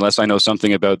unless I know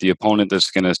something about the opponent that's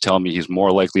going to tell me he's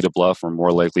more likely to bluff or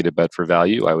more likely to bet for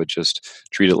value, I would just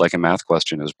treat it like a math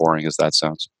question, as boring as that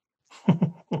sounds.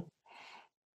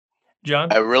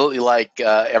 John? I really like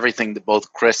everything that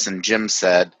both Chris and Jim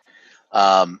said.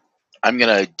 I'm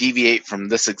going to deviate from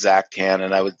this exact hand,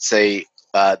 and I would say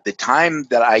the time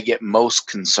that I get most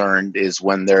concerned is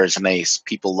when there's an ace.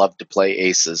 People love to play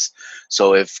aces.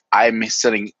 So if I'm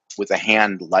sitting with a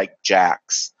hand like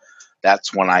jacks,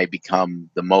 that's when I become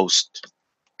the most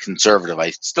conservative.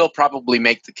 I still probably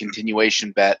make the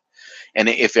continuation bet. And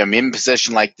if I'm in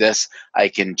position like this, I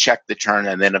can check the turn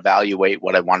and then evaluate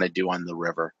what I want to do on the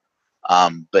river.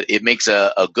 But it makes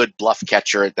a good bluff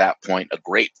catcher at that point, a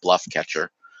great bluff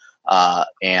catcher.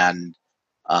 And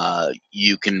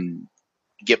you can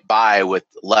get by with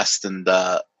less than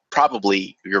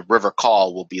probably your river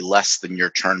call will be less than your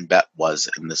turn bet was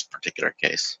in this particular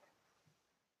case.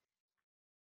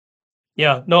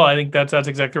 Yeah, no, I think that's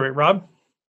exactly right. Rob?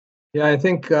 Yeah, I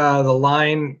think the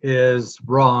line is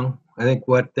wrong. I think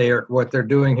what they're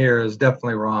doing here is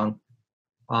definitely wrong.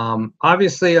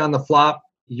 Obviously, on the flop,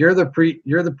 you're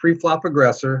the pre-flop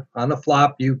aggressor. On the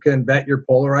flop, you can bet your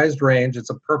polarized range. It's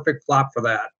a perfect flop for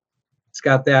that. It's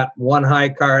got that one high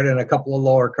card and a couple of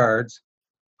lower cards.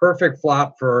 Perfect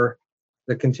flop for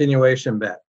the continuation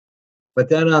bet. But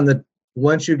then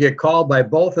once you get called by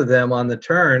both of them on the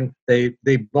turn, they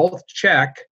both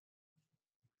check.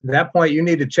 At that point, you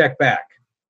need to check back.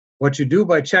 What you do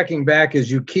by checking back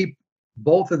is you keep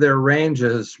both of their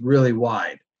ranges really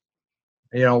wide.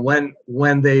 You know, when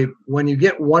you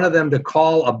get one of them to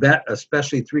call a bet,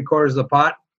 especially 3/4 of the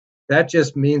pot, that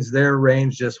just means their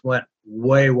range just went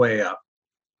way, way up.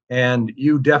 And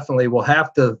you definitely will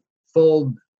have to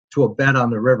fold to a bet on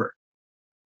the river.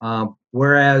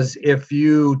 Whereas if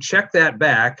you check that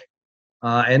back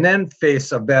and then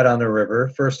face a bet on the river,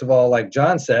 first of all, like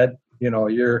John said,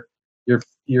 you're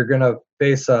going to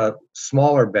face a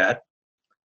smaller bet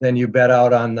than you bet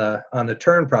out on the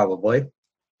turn probably,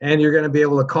 and you're going to be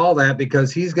able to call that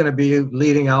because he's going to be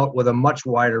leading out with a much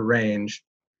wider range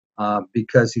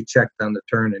because he checked on the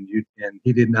turn and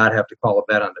he did not have to call a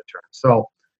bet on the turn. So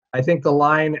I think the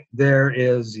line there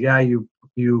is,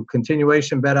 you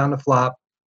continuation bet on the flop,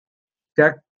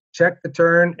 check the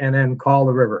turn, and then call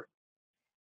the river.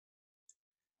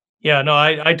 Yeah, no,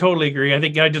 I totally agree. I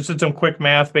think I just did some quick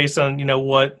math based on,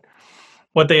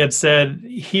 what they had said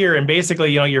here. And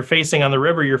basically, you're facing on the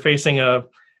river, you're facing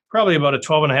probably about a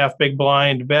 12.5 big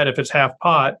blind bet if it's half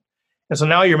pot. And so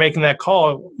now you're making that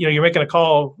call, you're making a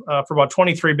call for about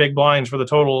 23 big blinds for the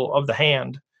total of the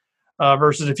hand.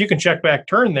 Versus if you can check back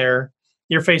turn there,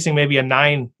 you're facing maybe a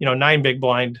 9 big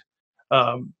blind.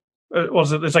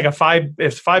 It's like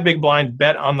it's 5 big blind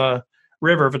bet on the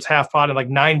river if it's half pot, and like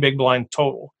 9 big blind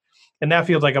total. And that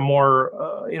feels like a more,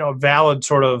 valid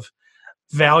sort of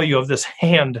value of this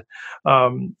hand,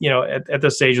 at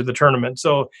this stage of the tournament.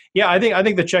 So yeah, I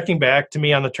think the checking back to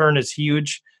me on the turn is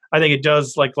huge. I think it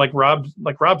does, like Rob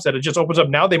said, it just opens up.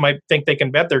 Now they might think they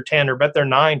can bet their 10 or bet their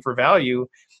 9 for value.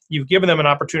 You've given them an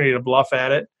opportunity to bluff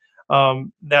at it,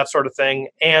 that sort of thing.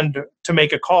 And to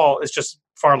make a call is just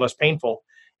far less painful.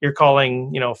 You're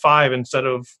calling, 5 instead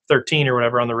of 13 or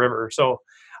whatever on the river. So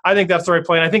I think that's the right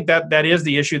play. And I think that is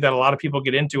the issue that a lot of people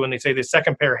get into when they say the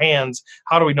second pair of hands.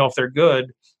 How do we know if they're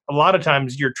good? A lot of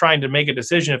times you're trying to make a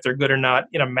decision if they're good or not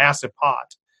in a massive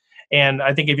pot. And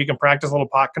I think if you can practice a little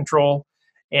pot control,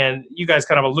 and you guys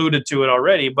kind of alluded to it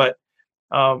already, but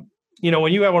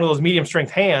when you have one of those medium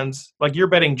strength hands, like you're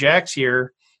betting jacks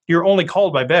here, you're only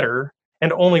called by better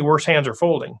and only worse hands are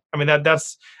folding. I mean,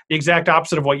 that's the exact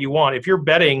opposite of what you want. If you're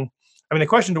betting, I mean, the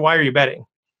question is, why are you betting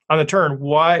on the turn?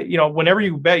 Why, whenever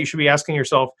you bet, you should be asking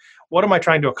yourself, what am I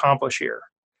trying to accomplish here?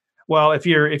 Well, if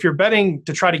you're betting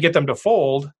to try to get them to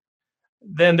fold,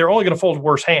 then they're only going to fold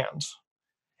worse hands.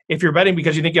 If you're betting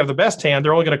because you think you have the best hand,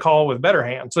 they're only going to call with better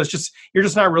hands. So you're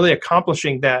just not really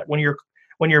accomplishing that. When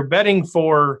you're betting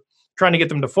for trying to get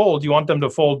them to fold, you want them to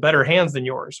fold better hands than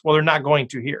yours. Well, they're not going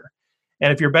to here.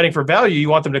 And if you're betting for value, you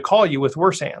want them to call you with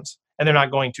worse hands, and they're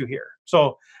not going to here.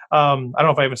 So I don't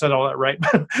know if I even said all that right,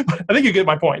 but I think you get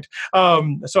my point.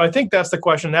 So I think that's the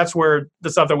question. That's where the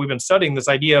stuff that we've been studying, this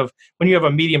idea of when you have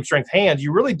a medium strength hand,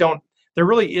 there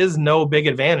really is no big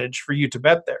advantage for you to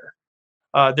bet there.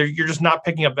 You're just not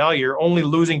picking up value. You're only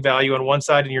losing value on one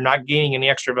side, and you're not gaining any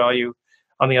extra value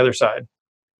on the other side.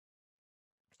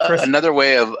 Another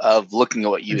way of looking at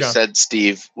what you said,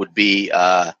 Steve, would be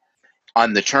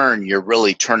on the turn, you're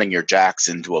really turning your jacks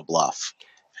into a bluff.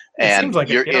 And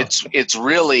it's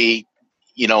really,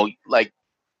 like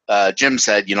Jim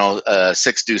said,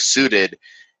 six deuce suited,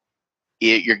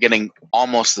 you're getting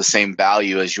almost the same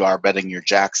value as you are betting your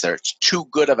jacks there. It's too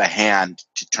good of a hand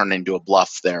to turn into a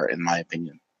bluff there, in my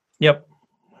opinion. Yep.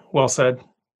 Well said.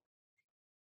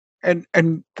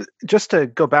 And just to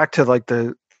go back to like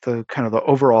the kind of the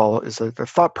overall is the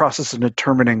thought process in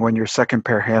determining when your second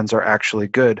pair hands are actually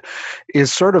good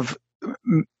is sort of,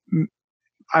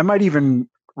 I might even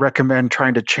recommend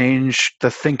trying to change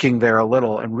the thinking there a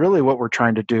little. And really what we're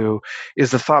trying to do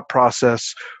is the thought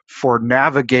process for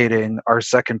navigating our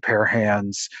second pair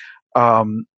hands,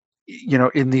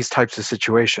 in these types of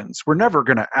situations. We're never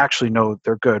going to actually know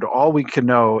they're good. All we can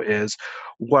know is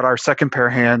what our second pair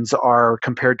hands are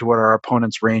compared to what our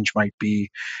opponent's range might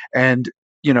be. And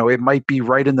it might be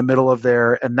right in the middle of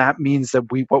there, and that means that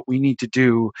what we need to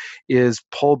do is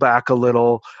pull back a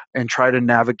little and try to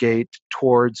navigate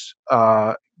towards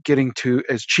getting to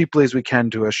as cheaply as we can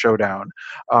to a showdown,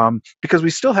 because we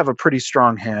still have a pretty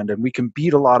strong hand and we can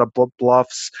beat a lot of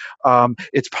bluffs.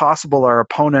 It's possible our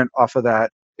opponent off of that,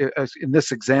 in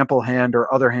this example hand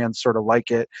or other hands sort of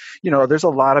like it, there's a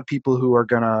lot of people who are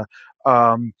going to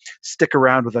stick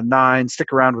around with a 9,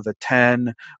 stick around with a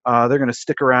 10. They're going to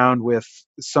stick around with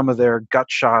some of their gut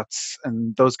shots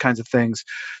and those kinds of things.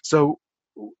 So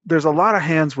there's a lot of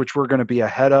hands which we're going to be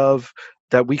ahead of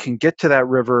that we can get to that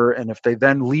river. And if they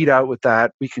then lead out with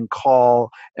that, we can call.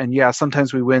 And yeah,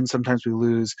 sometimes we win, sometimes we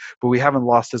lose, but we haven't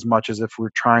lost as much as if we're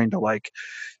trying to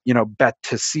bet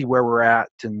to see where we're at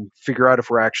and figure out if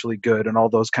we're actually good and all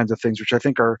those kinds of things, which I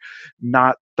think are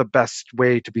not the best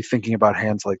way to be thinking about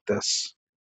hands like this.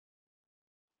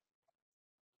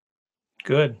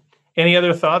 Good. Any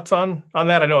other thoughts on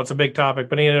that? I know it's a big topic,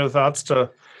 but any other thoughts for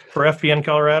FPN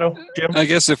Colorado, Jim? I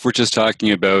guess if we're just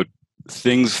talking about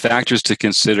factors to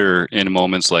consider in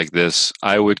moments like this,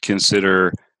 I would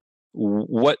consider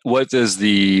what does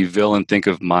the villain think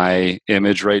of my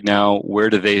image right now? Where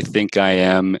do they think I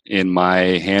am in my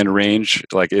hand range?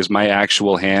 Like, is my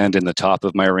actual hand in the top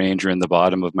of my range or in the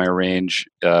bottom of my range?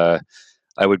 I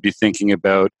would be thinking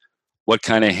about what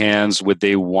kind of hands would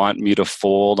they want me to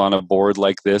fold on a board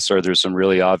like this? Are there some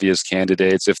really obvious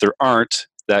candidates? If there aren't,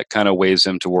 that kind of weighs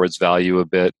them towards value a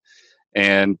bit.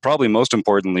 And probably most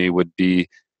importantly would be,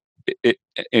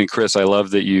 and Chris, I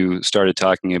love that you started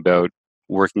talking about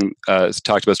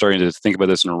starting to think about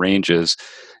this in ranges,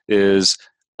 is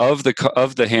of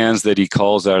the hands that he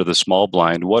calls out of the small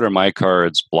blind, what are my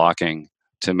cards blocking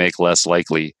to make less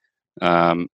likely?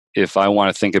 If I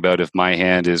want to think about if my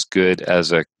hand is good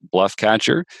as a bluff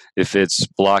catcher, if it's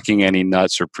blocking any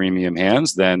nuts or premium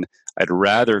hands, then I'd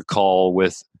rather call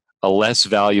with a less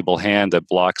valuable hand that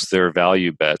blocks their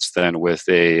value bets than with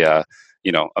a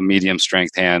medium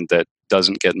strength hand that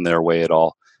doesn't get in their way at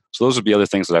all. So those would be other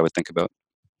things that I would think about.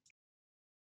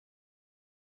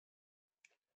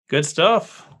 Good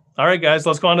stuff. All right, guys,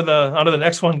 let's go on to the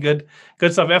next one. Good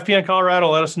stuff. FPN Colorado,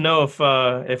 let us know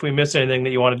if we missed anything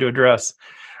that you wanted to address.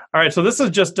 All right, so this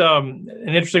is just an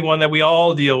interesting one that we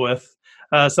all deal with.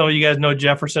 Some of you guys know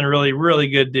Jefferson, really, really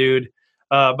good dude.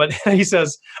 But he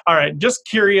says, all right, just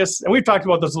curious, and we've talked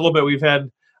about this a little bit. We've had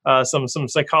some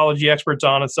psychology experts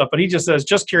on and stuff, but he just says,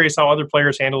 just curious how other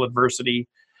players handle adversity.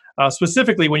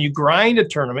 Specifically, when you grind a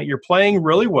tournament, you're playing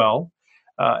really well,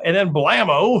 and then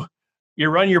blammo, you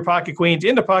run your pocket queens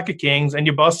into pocket kings, and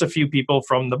you bust a few people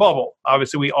from the bubble.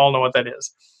 Obviously, we all know what that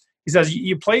is. He says,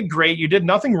 you played great. You did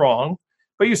nothing wrong,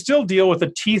 but you still deal with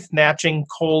a teeth-gnashing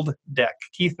cold deck.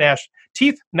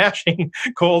 Teeth-gnashing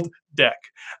cold deck.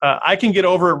 I can get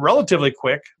over it relatively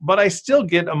quick, but I still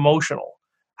get emotional.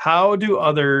 How do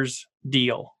others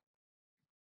deal?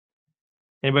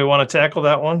 Anybody want to tackle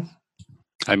that one?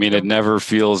 I mean, it never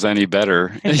feels any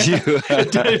better. You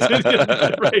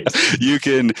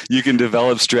can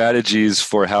develop strategies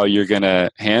for how you're going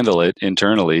to handle it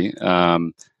internally,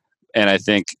 and I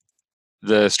think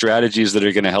the strategies that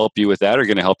are going to help you with that are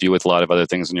going to help you with a lot of other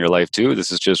things in your life too.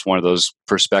 This is just one of those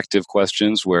perspective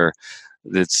questions where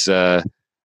it's you're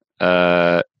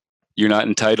not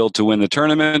entitled to win the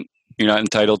tournament. You're not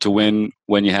entitled to win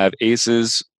when you have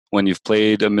aces. When you've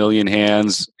played a million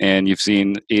hands and you've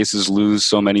seen aces lose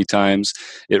so many times,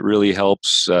 it really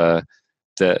helps.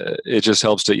 It just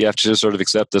helps that you have to just sort of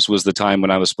accept this was the time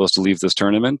when I was supposed to leave this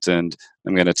tournament, and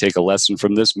I'm going to take a lesson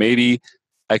from this. Maybe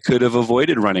I could have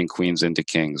avoided running queens into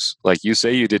kings. Like you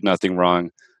say, you did nothing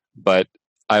wrong, but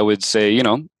I would say,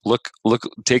 look,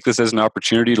 take this as an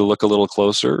opportunity to look a little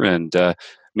closer, and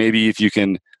maybe if you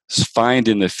can find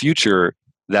in the future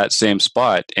that same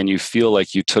spot and you feel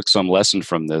like you took some lesson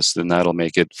from this, then that'll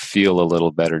make it feel a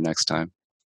little better next time.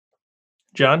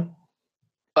 John?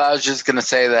 I was just going to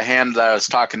say the hand that I was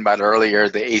talking about earlier,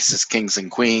 the aces, kings, and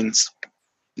queens.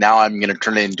 Now I'm going to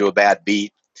turn it into a bad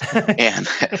beat. And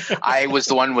I was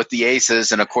the one with the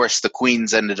aces, and of course the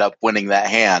queens ended up winning that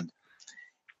hand.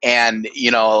 And,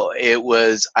 I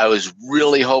was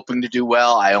really hoping to do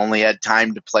well. I only had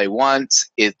time to play once.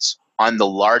 It's on the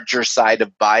larger side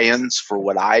of buy-ins for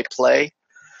what I play.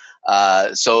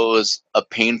 So it was a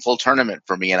painful tournament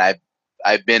for me, and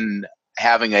I've been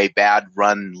having a bad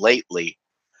run lately.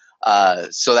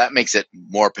 So that makes it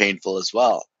more painful as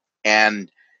well.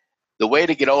 And the way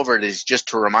to get over it is just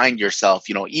to remind yourself,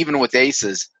 even with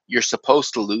aces, you're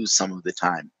supposed to lose some of the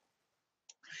time.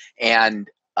 And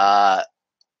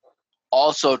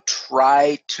also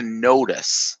try to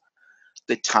notice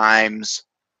the times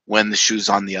when the shoe's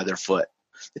on the other foot,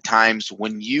 the times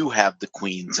when you have the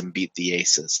queens and beat the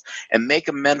aces, and make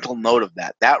a mental note of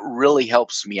that. That really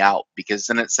helps me out, because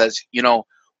then it says,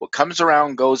 what comes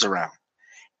around goes around.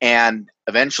 And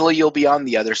eventually you'll be on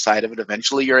the other side of it.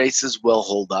 Eventually your aces will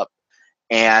hold up.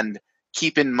 And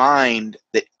keep in mind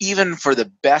that even for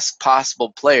the best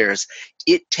possible players,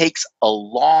 it takes a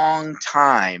long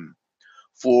time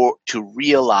to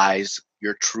realize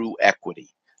your true equity.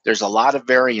 There's a lot of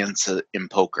variance in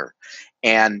poker.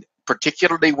 And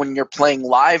particularly when you're playing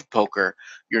live poker,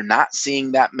 you're not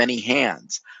seeing that many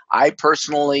hands. I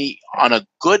personally, on a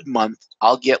good month,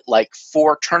 I'll get like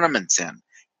 4 tournaments in.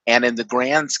 And in the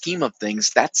grand scheme of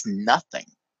things, that's nothing.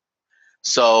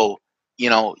 So,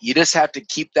 you just have to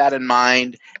keep that in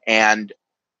mind and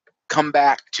come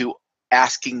back to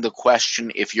asking the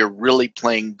question if you're really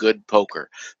playing good poker,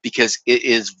 because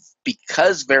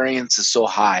because variance is so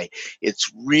high,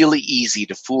 it's really easy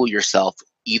to fool yourself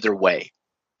either way,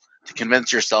 to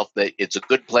convince yourself that it's a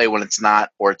good play when it's not,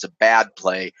 or it's a bad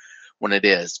play when it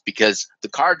is, because the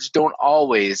cards don't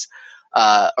always,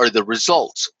 or the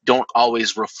results don't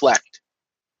always reflect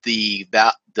the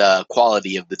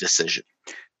quality of the decision.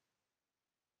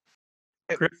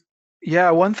 Yeah,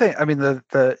 one thing, I mean,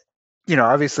 the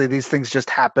obviously these things just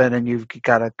happen and you've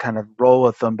got to kind of roll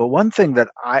with them. But one thing that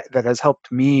has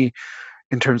helped me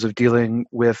in terms of dealing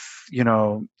with,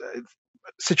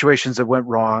 situations that went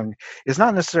wrong is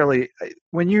not necessarily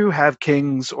when you have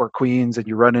kings or queens and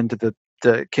you run into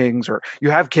the kings, or you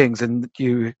have kings and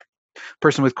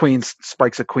person with queens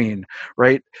spikes a queen,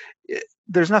 right?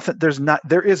 There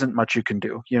isn't much you can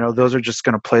do. Those are just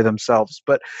going to play themselves.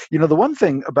 But the one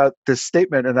thing about this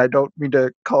statement, and I don't mean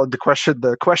to call into question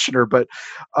the questioner, but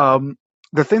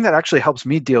the thing that actually helps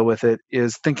me deal with it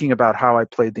is thinking about how I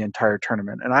played the entire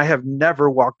tournament. And I have never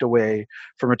walked away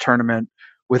from a tournament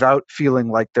without feeling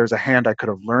like there's a hand I could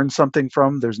have learned something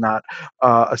from. There's not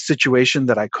a situation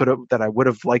that I would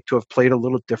have liked to have played a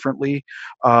little differently.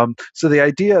 So the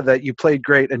idea that you played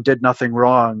great and did nothing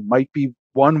wrong might be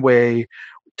one way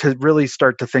to really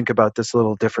start to think about this a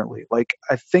little differently. Like,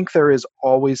 I think there is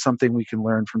always something we can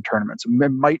learn from tournaments.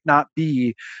 It might not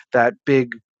be that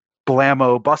big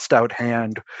blammo bust out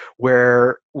hand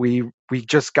where we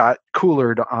just got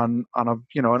coolered on a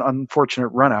an unfortunate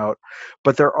run out,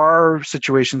 but there are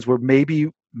situations where maybe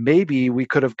we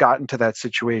could have gotten to that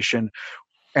situation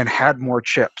and had more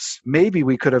chips. Maybe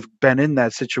we could have been in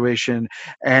that situation,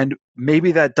 and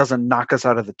maybe that doesn't knock us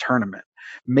out of the tournament.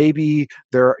 Maybe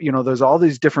there's all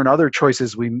these different other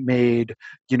choices we made,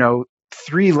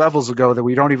 3 levels ago that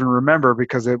we don't even remember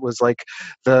because it was like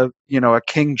a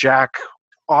king jack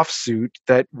offsuit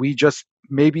that we just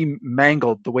maybe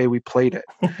mangled the way we played it.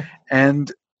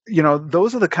 And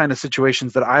those are the kind of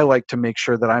situations that I like to make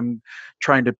sure that I'm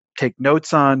trying to take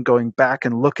notes on, going back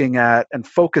and looking at and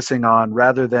focusing on,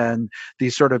 rather than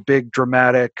these sort of big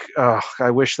dramatic,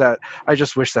 I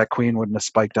just wish that queen wouldn't have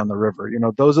spiked down the river.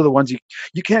 Those are the ones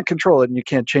you can't control it and you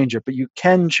can't change it, but you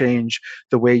can change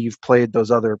the way you've played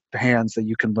those other hands that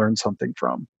you can learn something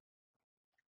from.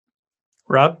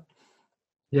 Rob?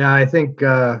 Yeah, I think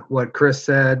what Chris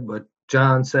said, what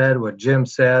John said, what Jim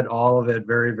said, all of it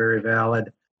very, very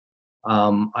valid.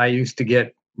 I used to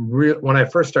get when I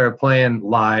first started playing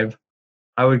live,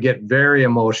 I would get very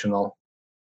emotional.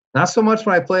 Not so much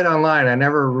when I played online. I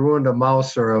never ruined a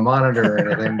mouse or a monitor or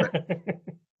anything,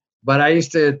 but I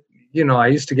used to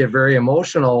get very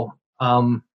emotional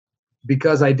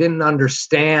because I didn't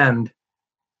understand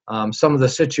some of the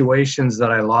situations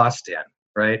that I lost in,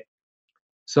 right?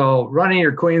 So running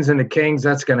your queens into kings,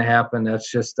 that's going to happen.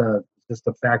 That's just a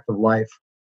fact of life.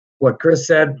 What Chris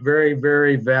said, very,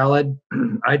 very valid.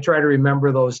 I try to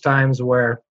remember those times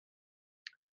where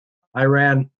I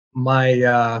ran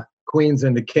my queens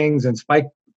into kings and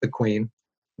spiked the queen,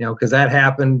 because that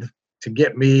happened to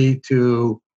get me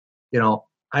to,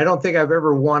 I don't think I've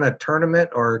ever won a tournament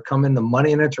or come in the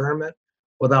money in a tournament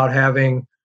without having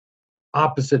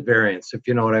opposite variance, if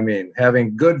you know what I mean.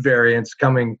 Having good variance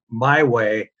coming my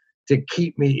way to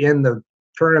keep me in the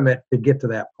tournament to get to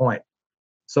that point.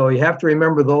 So you have to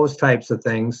remember those types of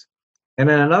things. And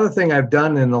then another thing I've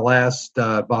done in the last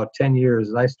about 10 years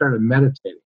is I started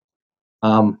meditating.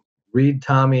 Read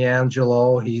Tommy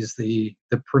Angelo. He's the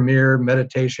premier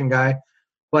meditation guy.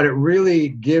 But it really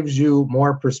gives you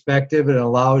more perspective. It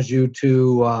allows you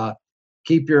to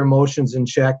keep your emotions in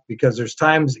check, because there's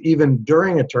times even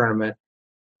during a tournament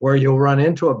where you'll run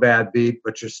into a bad beat,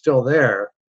 but you're still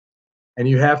there. And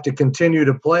you have to continue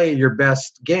to play your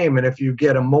best game. And if you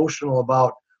get emotional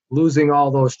about losing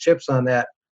all those chips on that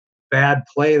bad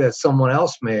play that someone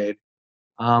else made,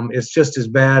 it's just as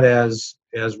bad as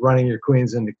running your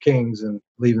queens into kings and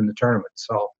leaving the tournament.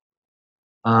 So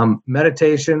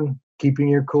meditation, keeping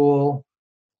your cool,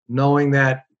 knowing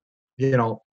that,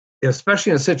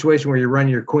 especially in a situation where you run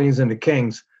your queens into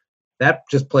kings, that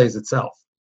just plays itself.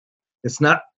 It's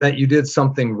not that you did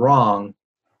something wrong.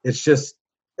 It's just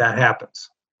that happens.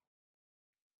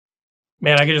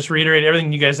 Man, I can just reiterate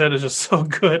everything you guys said is just so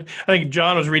good. I think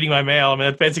John was reading my mail. I mean,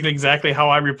 that's basically exactly how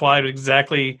I replied,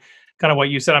 exactly kind of what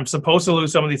you said. I'm supposed to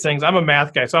lose some of these things. I'm a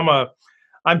math guy, so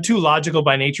I'm too logical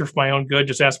by nature for my own good.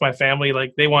 Just ask my family.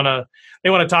 Like they want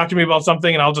to talk to me about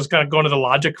something, and I'll just kind of go into the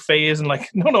logic phase and like,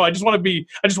 no, I just want to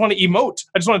emote.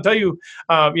 I just want to tell you,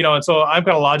 and so I'm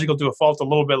kind of logical to a fault a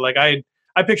little bit. Like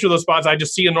I picture those spots. I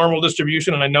just see a normal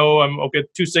distribution, and I know I'm okay.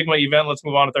 2 sigma event. Let's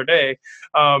move on with our day.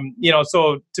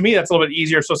 So to me, that's a little bit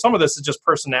easier. So some of this is just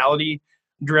personality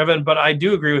driven, but I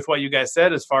do agree with what you guys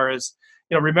said as far as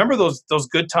remember those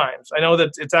good times. I know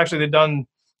that it's actually they've done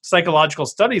psychological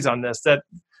studies on this, that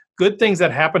good things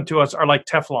that happen to us are like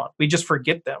Teflon. We just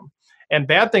forget them, and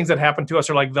bad things that happen to us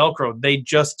are like Velcro. They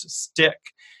just stick.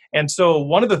 And so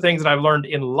one of the things that I've learned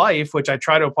in life, which I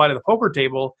try to apply to the poker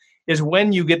table, is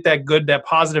when you get that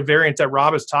positive variance that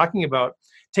Rob is talking about,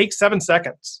 take 7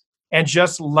 seconds and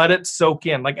just let it soak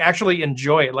in. Like actually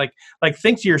enjoy it. Like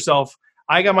think to yourself,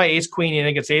 I got my ace queen in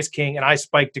against ace king and I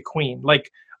spiked a queen. Like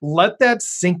let that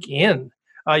sink in.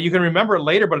 You can remember it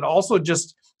later, but it also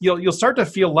just, you'll start to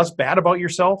feel less bad about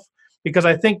yourself, because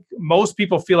I think most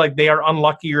people feel like they are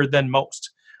unluckier than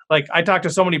most. Like I talk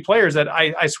to so many players that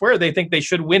I swear they think they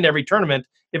should win every tournament.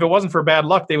 If it wasn't for bad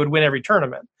luck, they would win every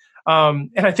tournament. And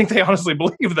I think they honestly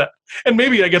believe that. And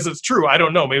maybe, I guess it's true. I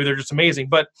don't know. Maybe they're just amazing.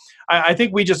 But I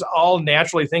think we just all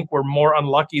naturally think we're more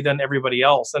unlucky than everybody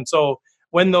else. And so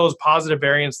when those positive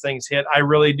variance things hit, I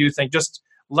really do think just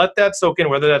let that soak in,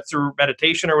 whether that's through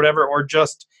meditation or whatever, or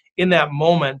just in that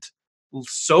moment,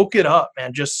 soak it up,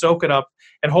 man. Just soak it up.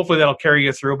 And hopefully that'll carry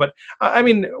you through. But I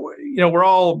mean, we're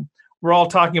all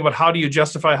talking about how do you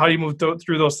justify, how do you move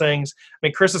through those things. I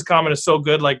mean, Chris's comment is so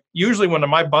good. Like usually when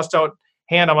my bust out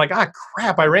hand, I'm like,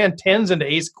 crap, I ran 10s into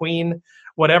ace queen,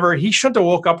 whatever. He shouldn't have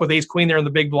woke up with ace queen there in the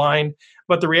big blind.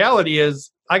 But the reality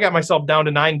is I got myself down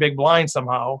to 9 big blinds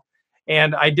somehow.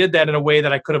 And I did that in a way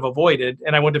that I could have avoided,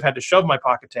 and I wouldn't have had to shove my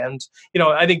pocket 10s.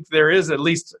 I think there is at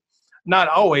least, not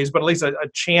always, but at least a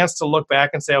chance to look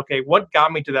back and say, okay, what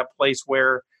got me to that place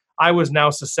where I was now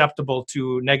susceptible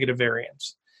to negative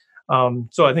variance?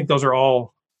 So I think this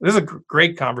is a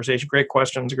great conversation, great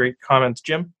questions, great comments.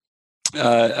 Jim?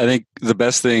 I think the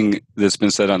best thing that's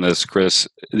been said on this, Chris,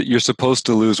 you're supposed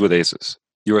to lose with aces.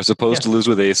 You are supposed to lose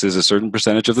with aces a certain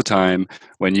percentage of the time.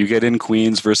 When you get in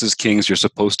queens versus kings, you're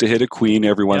supposed to hit a queen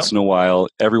every once in a while.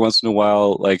 Every once in a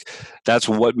while, like that's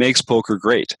what makes poker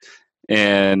great.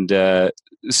 And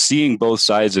seeing both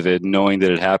sides of it, knowing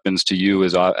that it happens to you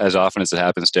as often as it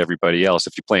happens to everybody else,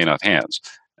 if you play enough hands,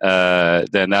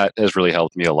 then that has really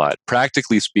helped me a lot.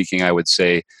 Practically speaking, I would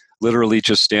say literally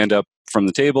just stand up from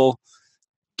the table.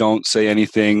 Don't say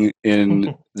anything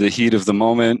in the heat of the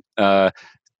moment.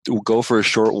 Go for a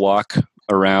short walk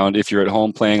around. If you're at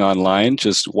home playing online,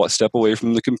 just step away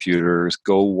from the computers,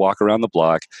 go walk around the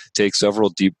block, take several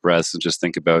deep breaths, and just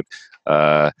think about,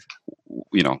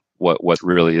 what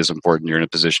really is important. You're in a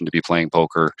position to be playing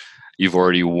poker. You've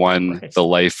already won the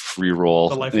life free roll.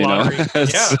 The life lottery. Yeah,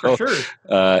 so, for sure.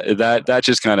 That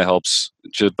just kind of helps.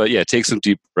 But yeah, take some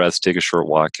deep breaths, take a short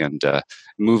walk, and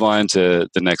move on to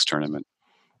the next tournament.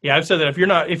 Yeah, I've said that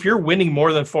if you're winning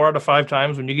more than 4 out of 5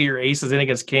 times when you get your aces in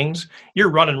against kings,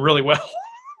 you're running really well.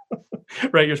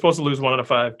 Right? You're supposed to lose 1 out of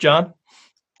 5. John?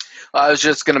 I was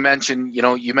just going to mention,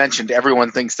 you mentioned everyone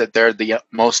thinks that they're the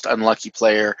most unlucky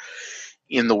player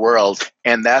in the world,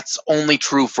 and that's only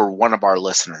true for one of our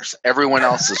listeners. Everyone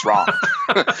else is wrong.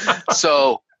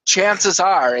 So chances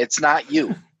are it's not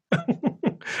you.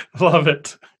 Love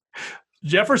it.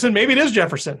 Jefferson, maybe it is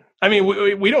Jefferson. I mean,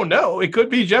 we don't know. It could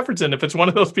be Jefferson if it's one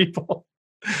of those people.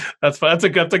 That's fine.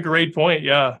 That's a great point.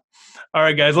 Yeah. All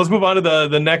right, guys, let's move on to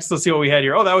the next. Let's see what we had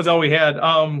here. Oh, that was all we had.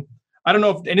 I don't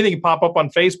know if anything can pop up on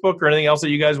Facebook or anything else that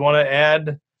you guys want to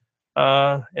add.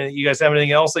 And you guys have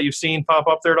anything else that you've seen pop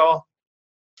up there at all?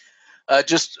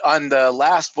 Just on the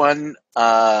last one,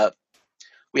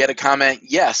 we had a comment.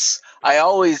 Yes, I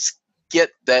always get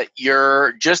that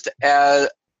you're just as.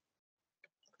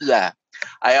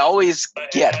 I always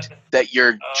get that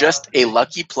you're just a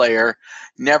lucky player.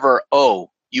 Never,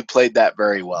 you played that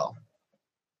very well.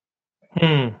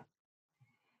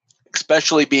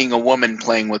 Especially being a woman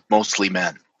playing with mostly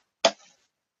men.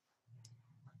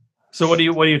 So what do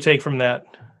you take from that?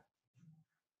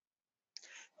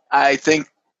 I think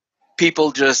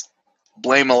people just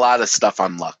blame a lot of stuff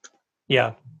on luck.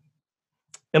 Yeah.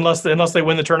 Unless they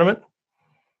win the tournament?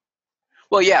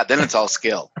 Well, yeah, then it's all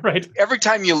skill. Right. Every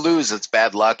time you lose, it's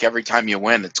bad luck. Every time you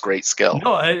win, it's great skill.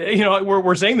 No,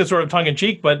 we're saying this sort of tongue in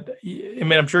cheek, but I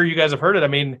mean, I'm sure you guys have heard it. I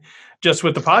mean, just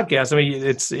with the podcast, I mean,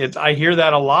 it's I hear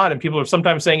that a lot, and people are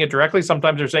sometimes saying it directly,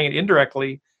 sometimes they're saying it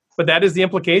indirectly, but that is the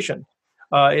implication,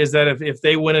 is that if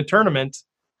they win a tournament,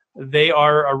 they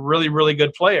are a really, really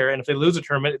good player, and if they lose a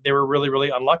tournament, they were really,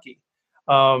 really unlucky.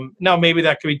 Now, maybe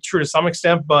that could be true to some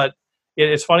extent, but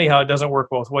it's funny how it doesn't work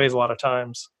both ways a lot of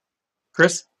times.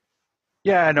 Chris?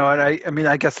 Yeah, I know. And I mean,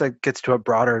 I guess that gets to a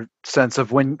broader sense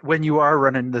of when you are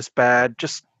running this bad,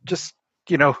 just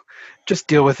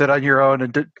deal with it on your own,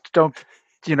 and don't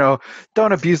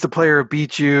abuse the player who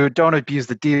beat you. Don't abuse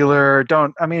the dealer.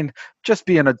 Just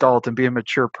be an adult and be a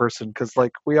mature person, because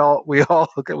like we all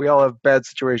have bad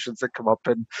situations that come up,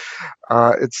 and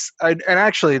and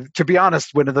actually, to be honest,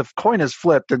 when the coin is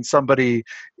flipped and somebody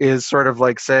is sort of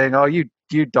like saying, "Oh, you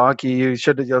donkey, you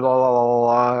should have,"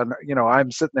 and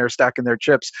I'm sitting there stacking their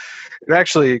chips. It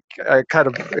actually kind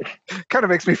of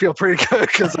makes me feel pretty good,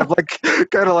 because I'm like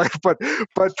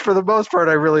but for the most part,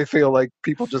 I really feel like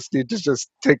people just need to just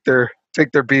take their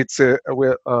beats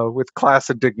with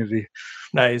class and dignity.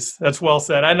 Nice. That's well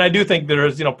said. And I do think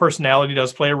there's, personality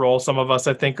does play a role. Some of us,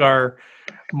 I think, are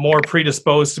more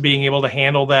predisposed to being able to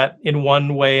handle that in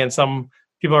one way, and some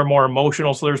people are more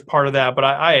emotional. So there's part of that. But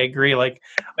I agree. Like,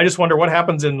 I just wonder what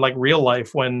happens in like real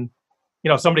life when,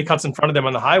 somebody cuts in front of them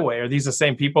on the highway. Are these the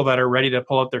same people that are ready to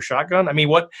pull out their shotgun? I mean,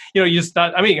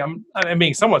 I'm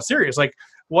being somewhat serious. Like,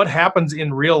 what happens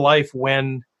in real life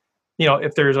when,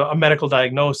 if there's a medical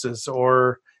diagnosis,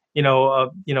 or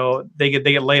they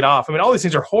get laid off. I mean, all these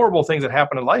things are horrible things that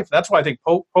happen in life. That's why I think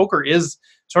poker is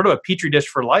sort of a petri dish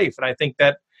for life. And I think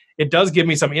that it does give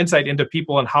me some insight into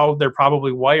people and how they're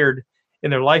probably wired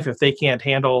in their life if they can't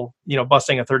handle,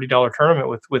 busting a $30 tournament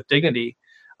with dignity.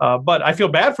 But I feel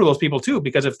bad for those people too,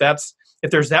 because if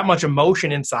there's that much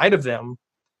emotion inside of them,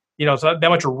 so that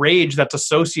much rage that's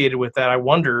associated with that, I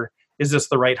wonder, is this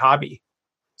the right hobby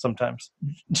sometimes?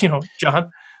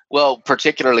 John? Well,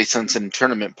 particularly since in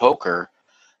tournament poker,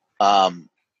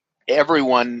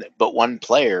 everyone but one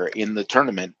player in the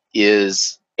tournament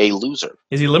is a loser.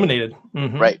 Is eliminated.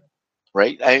 Mm-hmm.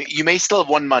 Right. You may still have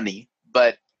won money,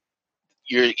 but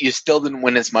you still didn't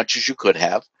win as much as you could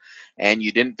have, and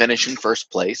you didn't finish in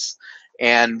first place.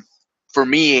 And for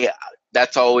me,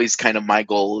 that's always kind of my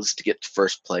goal, is to get to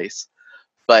first place.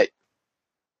 But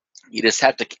you just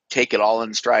have to take it all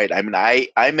in stride. I mean,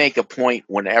 I make a point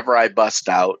whenever I bust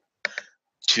out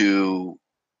to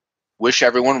wish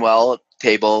everyone well at the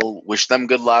table, wish them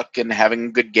good luck and having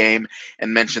a good game,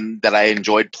 and mention that I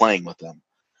enjoyed playing with them.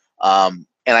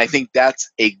 And I think that's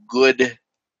a good,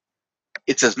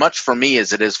 it's as much for me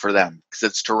as it is for them, because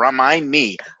it's to remind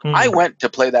me, I went to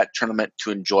play that tournament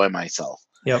to enjoy myself.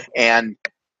 Yep. And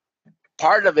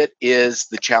part of it is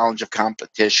the challenge of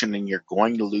competition, and you're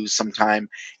going to lose sometime,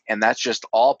 and that's just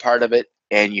all part of it,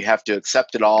 and you have to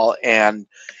accept it all. And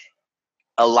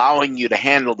allowing you to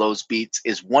handle those beats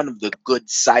is one of the good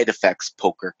side effects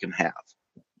poker can have.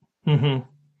 Mm-hmm.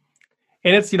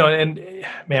 And it's, and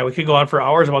man, we could go on for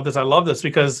hours about this. I love this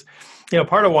because,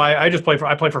 part of why I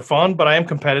play for fun, but I am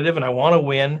competitive and I want to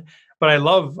win. But I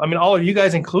love, all of you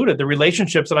guys included, the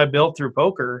relationships that I built through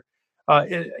poker.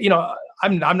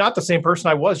 I'm not the same person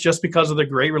I was just because of the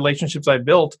great relationships I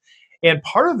built. And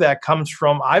part of that comes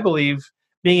from, I believe,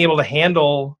 being able to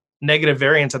handle negative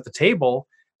variance at the table,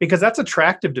 because that's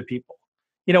attractive to people.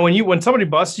 When somebody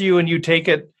busts you and you take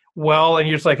it well, and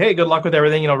you're just like, hey, good luck with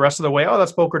everything, rest of the way, oh,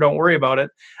 that's poker, don't worry about it.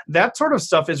 That sort of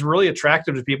stuff is really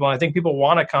attractive to people. And I think people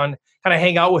want to kind of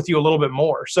hang out with you a little bit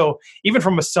more. So even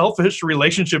from a selfish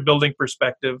relationship building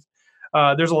perspective,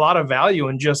 there's a lot of value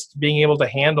in just being able to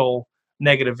handle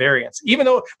negative variance. Even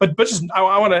though, but just, I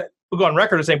want to go on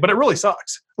record as saying, but it really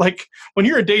sucks. Like when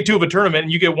you're in day 2 of a tournament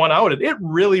and you get one outed, it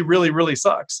really, really, really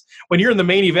sucks. When you're in the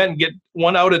main event and get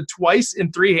one outed twice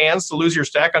in 3 hands to lose your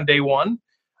stack on day 1,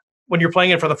 when you're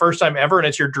playing it for the first time ever and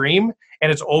it's your dream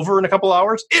and it's over in a couple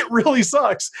hours, it really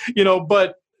sucks,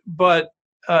 but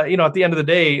at the end of the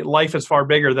day, life is far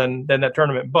bigger than that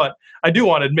tournament. But I do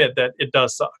want to admit that it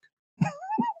does suck.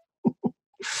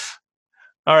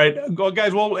 All right, go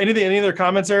guys. Well, any other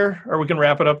comments there, or we can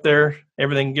wrap it up there?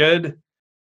 Everything good?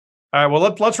 All right,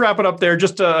 well, let's wrap it up there.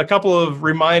 Just a couple of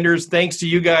reminders. Thanks to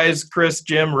you guys, Chris,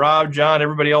 Jim, Rob, John,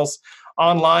 everybody else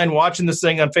online watching this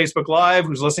thing on Facebook Live,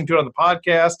 who's listening to it on the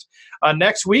podcast.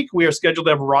 Next week, we are scheduled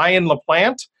to have Ryan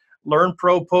LaPlante, Learn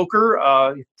Pro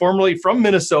Poker, formerly from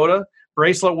Minnesota,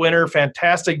 bracelet winner,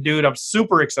 fantastic dude. I'm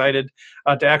super excited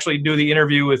to actually do the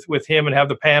interview with him and have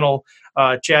the panel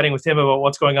chatting with him about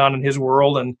what's going on in his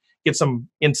world and get some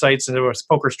insights into his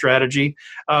poker strategy.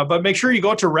 But make sure you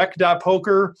go to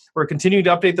rec.poker. We're continuing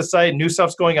to update the site. New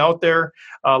stuff's going out there.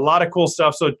 A lot of cool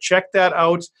stuff. So check that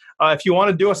out. If you want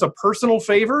to do us a personal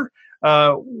favor,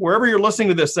 wherever you're listening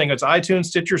to this thing, it's iTunes,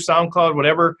 Stitcher, SoundCloud,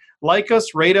 whatever, like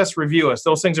us, rate us, review us.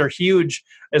 Those things are huge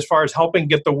as far as helping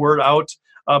get the word out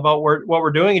about what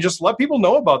we're doing, and just let people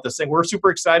know about this thing. We're super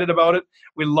excited about it.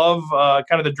 We love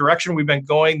kind of the direction we've been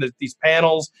going, these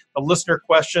panels, the listener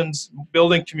questions,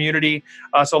 building community.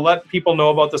 So let people know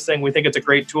about this thing. We think it's a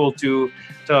great tool to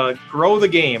grow the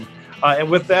game.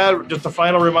 And with that, just a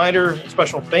final reminder, a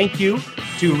special thank you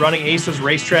to Running Aces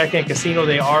Racetrack and Casino.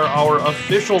 They are our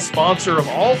official sponsor of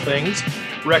all things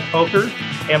Rec Poker,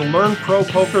 and Learn Pro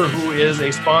Poker, who is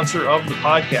a sponsor of the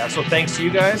podcast. So thanks to you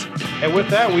guys. And with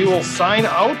that, we will sign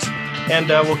out, and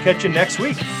we'll catch you next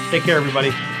week. Take care,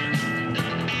 everybody.